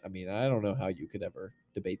my. I mean, I don't know how you could ever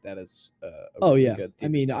debate that as a Oh really yeah. good. I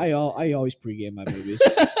mean, I I always pregame my movies.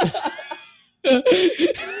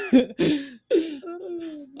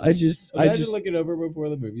 I just looking over before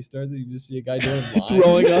the movie starts and you just see a guy doing lines.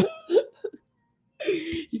 throwing up.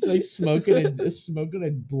 He's like smoking a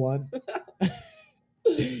blunt.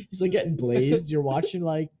 He's like getting blazed. You're watching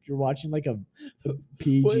like a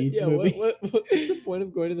PG movie. What's the point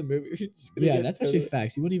of going to the movie? If you're just gonna Yeah, get that's actually totally-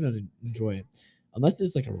 facts. You wouldn't even enjoy it unless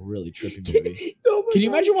it's like a really trippy movie. Oh my Can you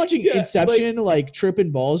God. imagine watching Yeah, Inception like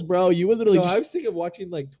tripping balls, bro? You would literally No, just I was thinking of watching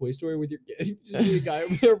like Toy Story with your kid. Just see a guy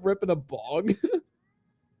over there ripping a bong.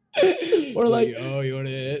 or like, oh, you want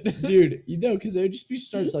it? dude, you know, because they would just be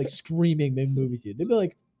starts like screaming mid movie theater. They'd be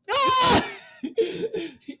like, ah!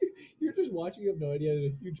 You're just watching, you have no idea, and a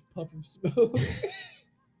huge puff of smoke.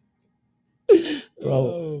 Bro,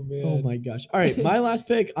 oh man. Oh my gosh. All right, my last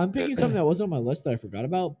pick. I'm picking something that wasn't on my list that I forgot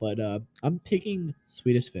about, but I'm taking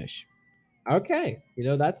Sweetest Fish. Okay, you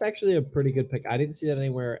know that's actually a pretty good pick. I didn't see that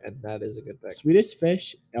anywhere, and that is a good pick. Sweetest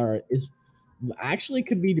Fish is actually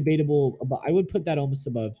could be debatable, but I would put that almost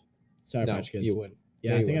above Sour No, Patch Kids. you wouldn't.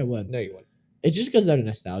 Yeah, No, I you think I wouldn't. would. No, you wouldn't. It's just because they're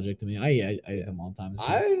nostalgic to me. I ate them all the time.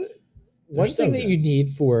 One so thing that good. you need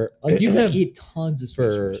for Like you can eat tons of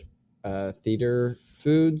for Sweetest Fish. theater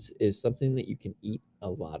foods is something that you can eat a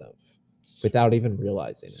lot of without even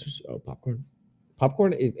realizing it. Oh, popcorn.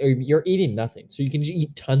 Popcorn, you're eating nothing, so you can just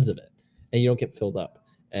eat tons of it, and you don't get filled up.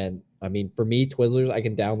 And I mean, for me, Twizzlers, I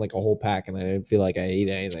can down like a whole pack, and I didn't feel like I ate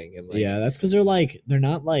anything. And like, Yeah, that's because they're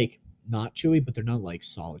not like not chewy, but they're not like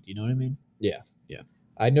solid. You know what I mean?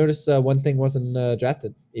 I noticed one thing wasn't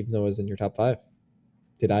drafted, even though it was in your top 5.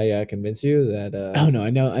 Did I convince you that? Oh no,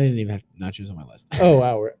 I know. I didn't even have nachos on my list. Oh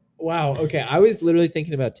wow, wow. Okay, I was literally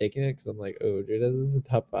thinking about taking it because I'm like, oh, dude, this is a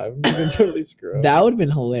top 5. I'm gonna totally screw up. That would have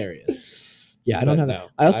been hilarious. Yeah, I don't But have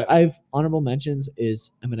that. no, I have honorable mentions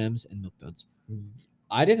is M&M's and Milk Duds.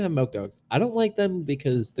 I didn't have milk dogs. I don't like them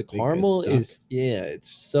because the They get caramel stuck. is it's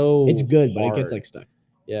so It's good, but it gets hard. like stuck.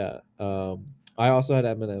 Yeah. I also had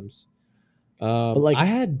M&Ms. like- I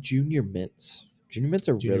had Junior Mints. Junior Mints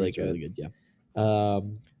are Junior really Mints are good. really good. Yeah, A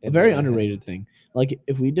a very underrated thing. Like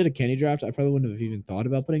if we did a candy draft, I probably wouldn't have even thought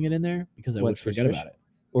about putting it in there because I would What, forget Swiss about it.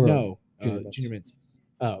 Or No, Junior Mints? Junior Mints.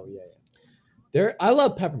 Oh yeah. I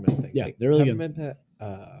love peppermint things. Yeah, like they're really good.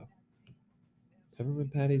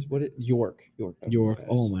 Peppermint patties. What it York peppermint York.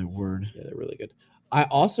 patties. Oh my word. Yeah, they're really good. I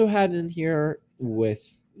also had in here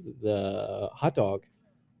with the hot dog.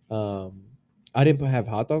 I didn't have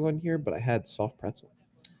hot dog on here, but I had soft pretzel.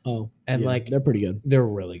 Oh, And yeah, like they're pretty good. they're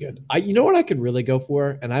really good. You know what I could really go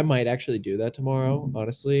for, and I might actually do that tomorrow.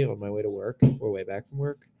 Honestly, on my way to work or way back from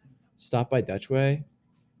work, stop by Dutch Way,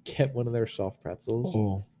 get one of their soft pretzels.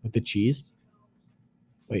 Oh, with the cheese.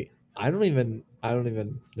 Wait, I don't even No,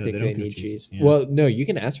 think they they don't give need cheese. cheese. Yeah. Well, no, you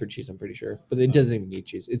can ask for cheese. I'm pretty sure, but it Oh. doesn't even need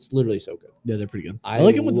cheese. It's literally so good. yeah, they're pretty good. I I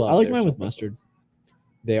like them with. I love like their mine with soft pretzel. mustard.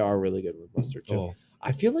 They are really good with mustard too. Oh,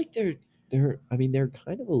 I feel like they're. I mean, they're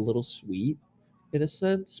kind of a little sweet in a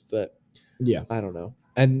sense, but yeah. I don't know.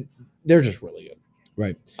 And they're just really good.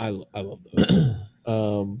 Right. I love those.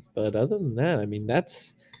 But other than that, I mean,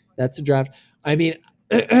 that's a draft. I mean,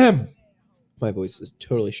 my voice is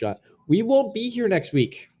totally shot. We won't be here next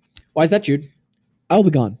week. Why is that, Jude? I'll be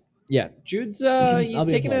gone. Yeah, Jude's I'll he's be in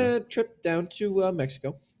taking Florida. a trip down to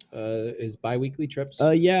Mexico. His bi-weekly trips.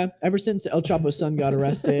 Yeah. Ever since El Chapo's son got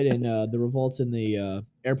arrested and the revolts in the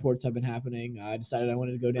airports have been happening, I decided I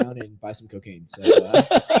wanted to go down and buy some cocaine. So,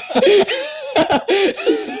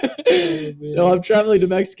 so I'm traveling to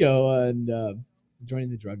Mexico and joining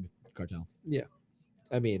the drug cartel. Yeah,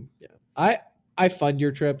 I mean, yeah, I fund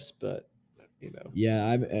your trips, but you know, Yeah,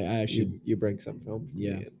 I actually. you bring some film. For Yeah.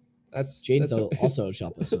 me, and that's Jaden's okay. also El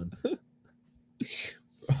Chapo's son.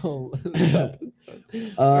 Oh, Chapo's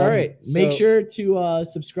son. All right, Make so- sure to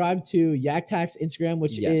subscribe to Yak Tak's Instagram,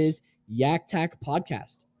 which Yes. is Yak Tak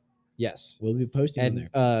Podcast. Yes. We'll be posting on And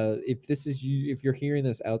there. if this is you, if you're hearing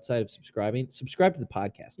this outside of subscribing, subscribe to the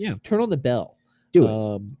podcast. Yeah. Turn on the bell. Do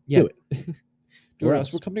it. Yeah. Do it. Do Or it else.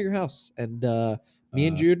 else. We'll come to your house. And me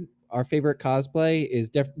and Uh, Jude, our favorite cosplay is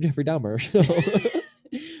Jeffrey Dahmer.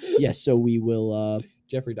 So Yes, so we will.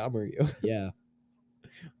 Jeffrey Dahmer, you. Yeah.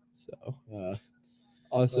 So Oh,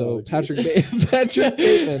 also jeez. Patrick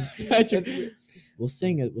Bateman. Patrick- We'll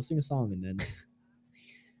sing a song and then.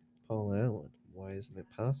 Paul Allen. Why isn't it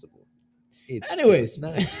possible? It's Anyways. just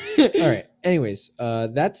not. All right. Anyways,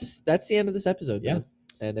 that's the end of this episode. Yeah. Man.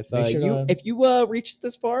 And if Make sure to- if you reached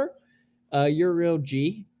this far, you're a real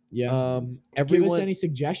G. Yeah. Give Everyone. us any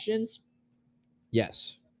suggestions.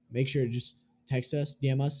 Yes. Make sure to just text us,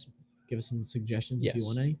 DM us, give us some suggestions if you Yes.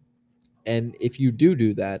 want any. And if you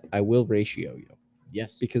do that, I will ratio you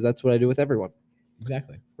Yes. because that's what I do with everyone.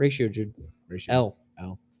 Exactly. Ratio, Jude. Ratio. L.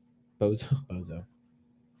 L. Bozo. Bozo.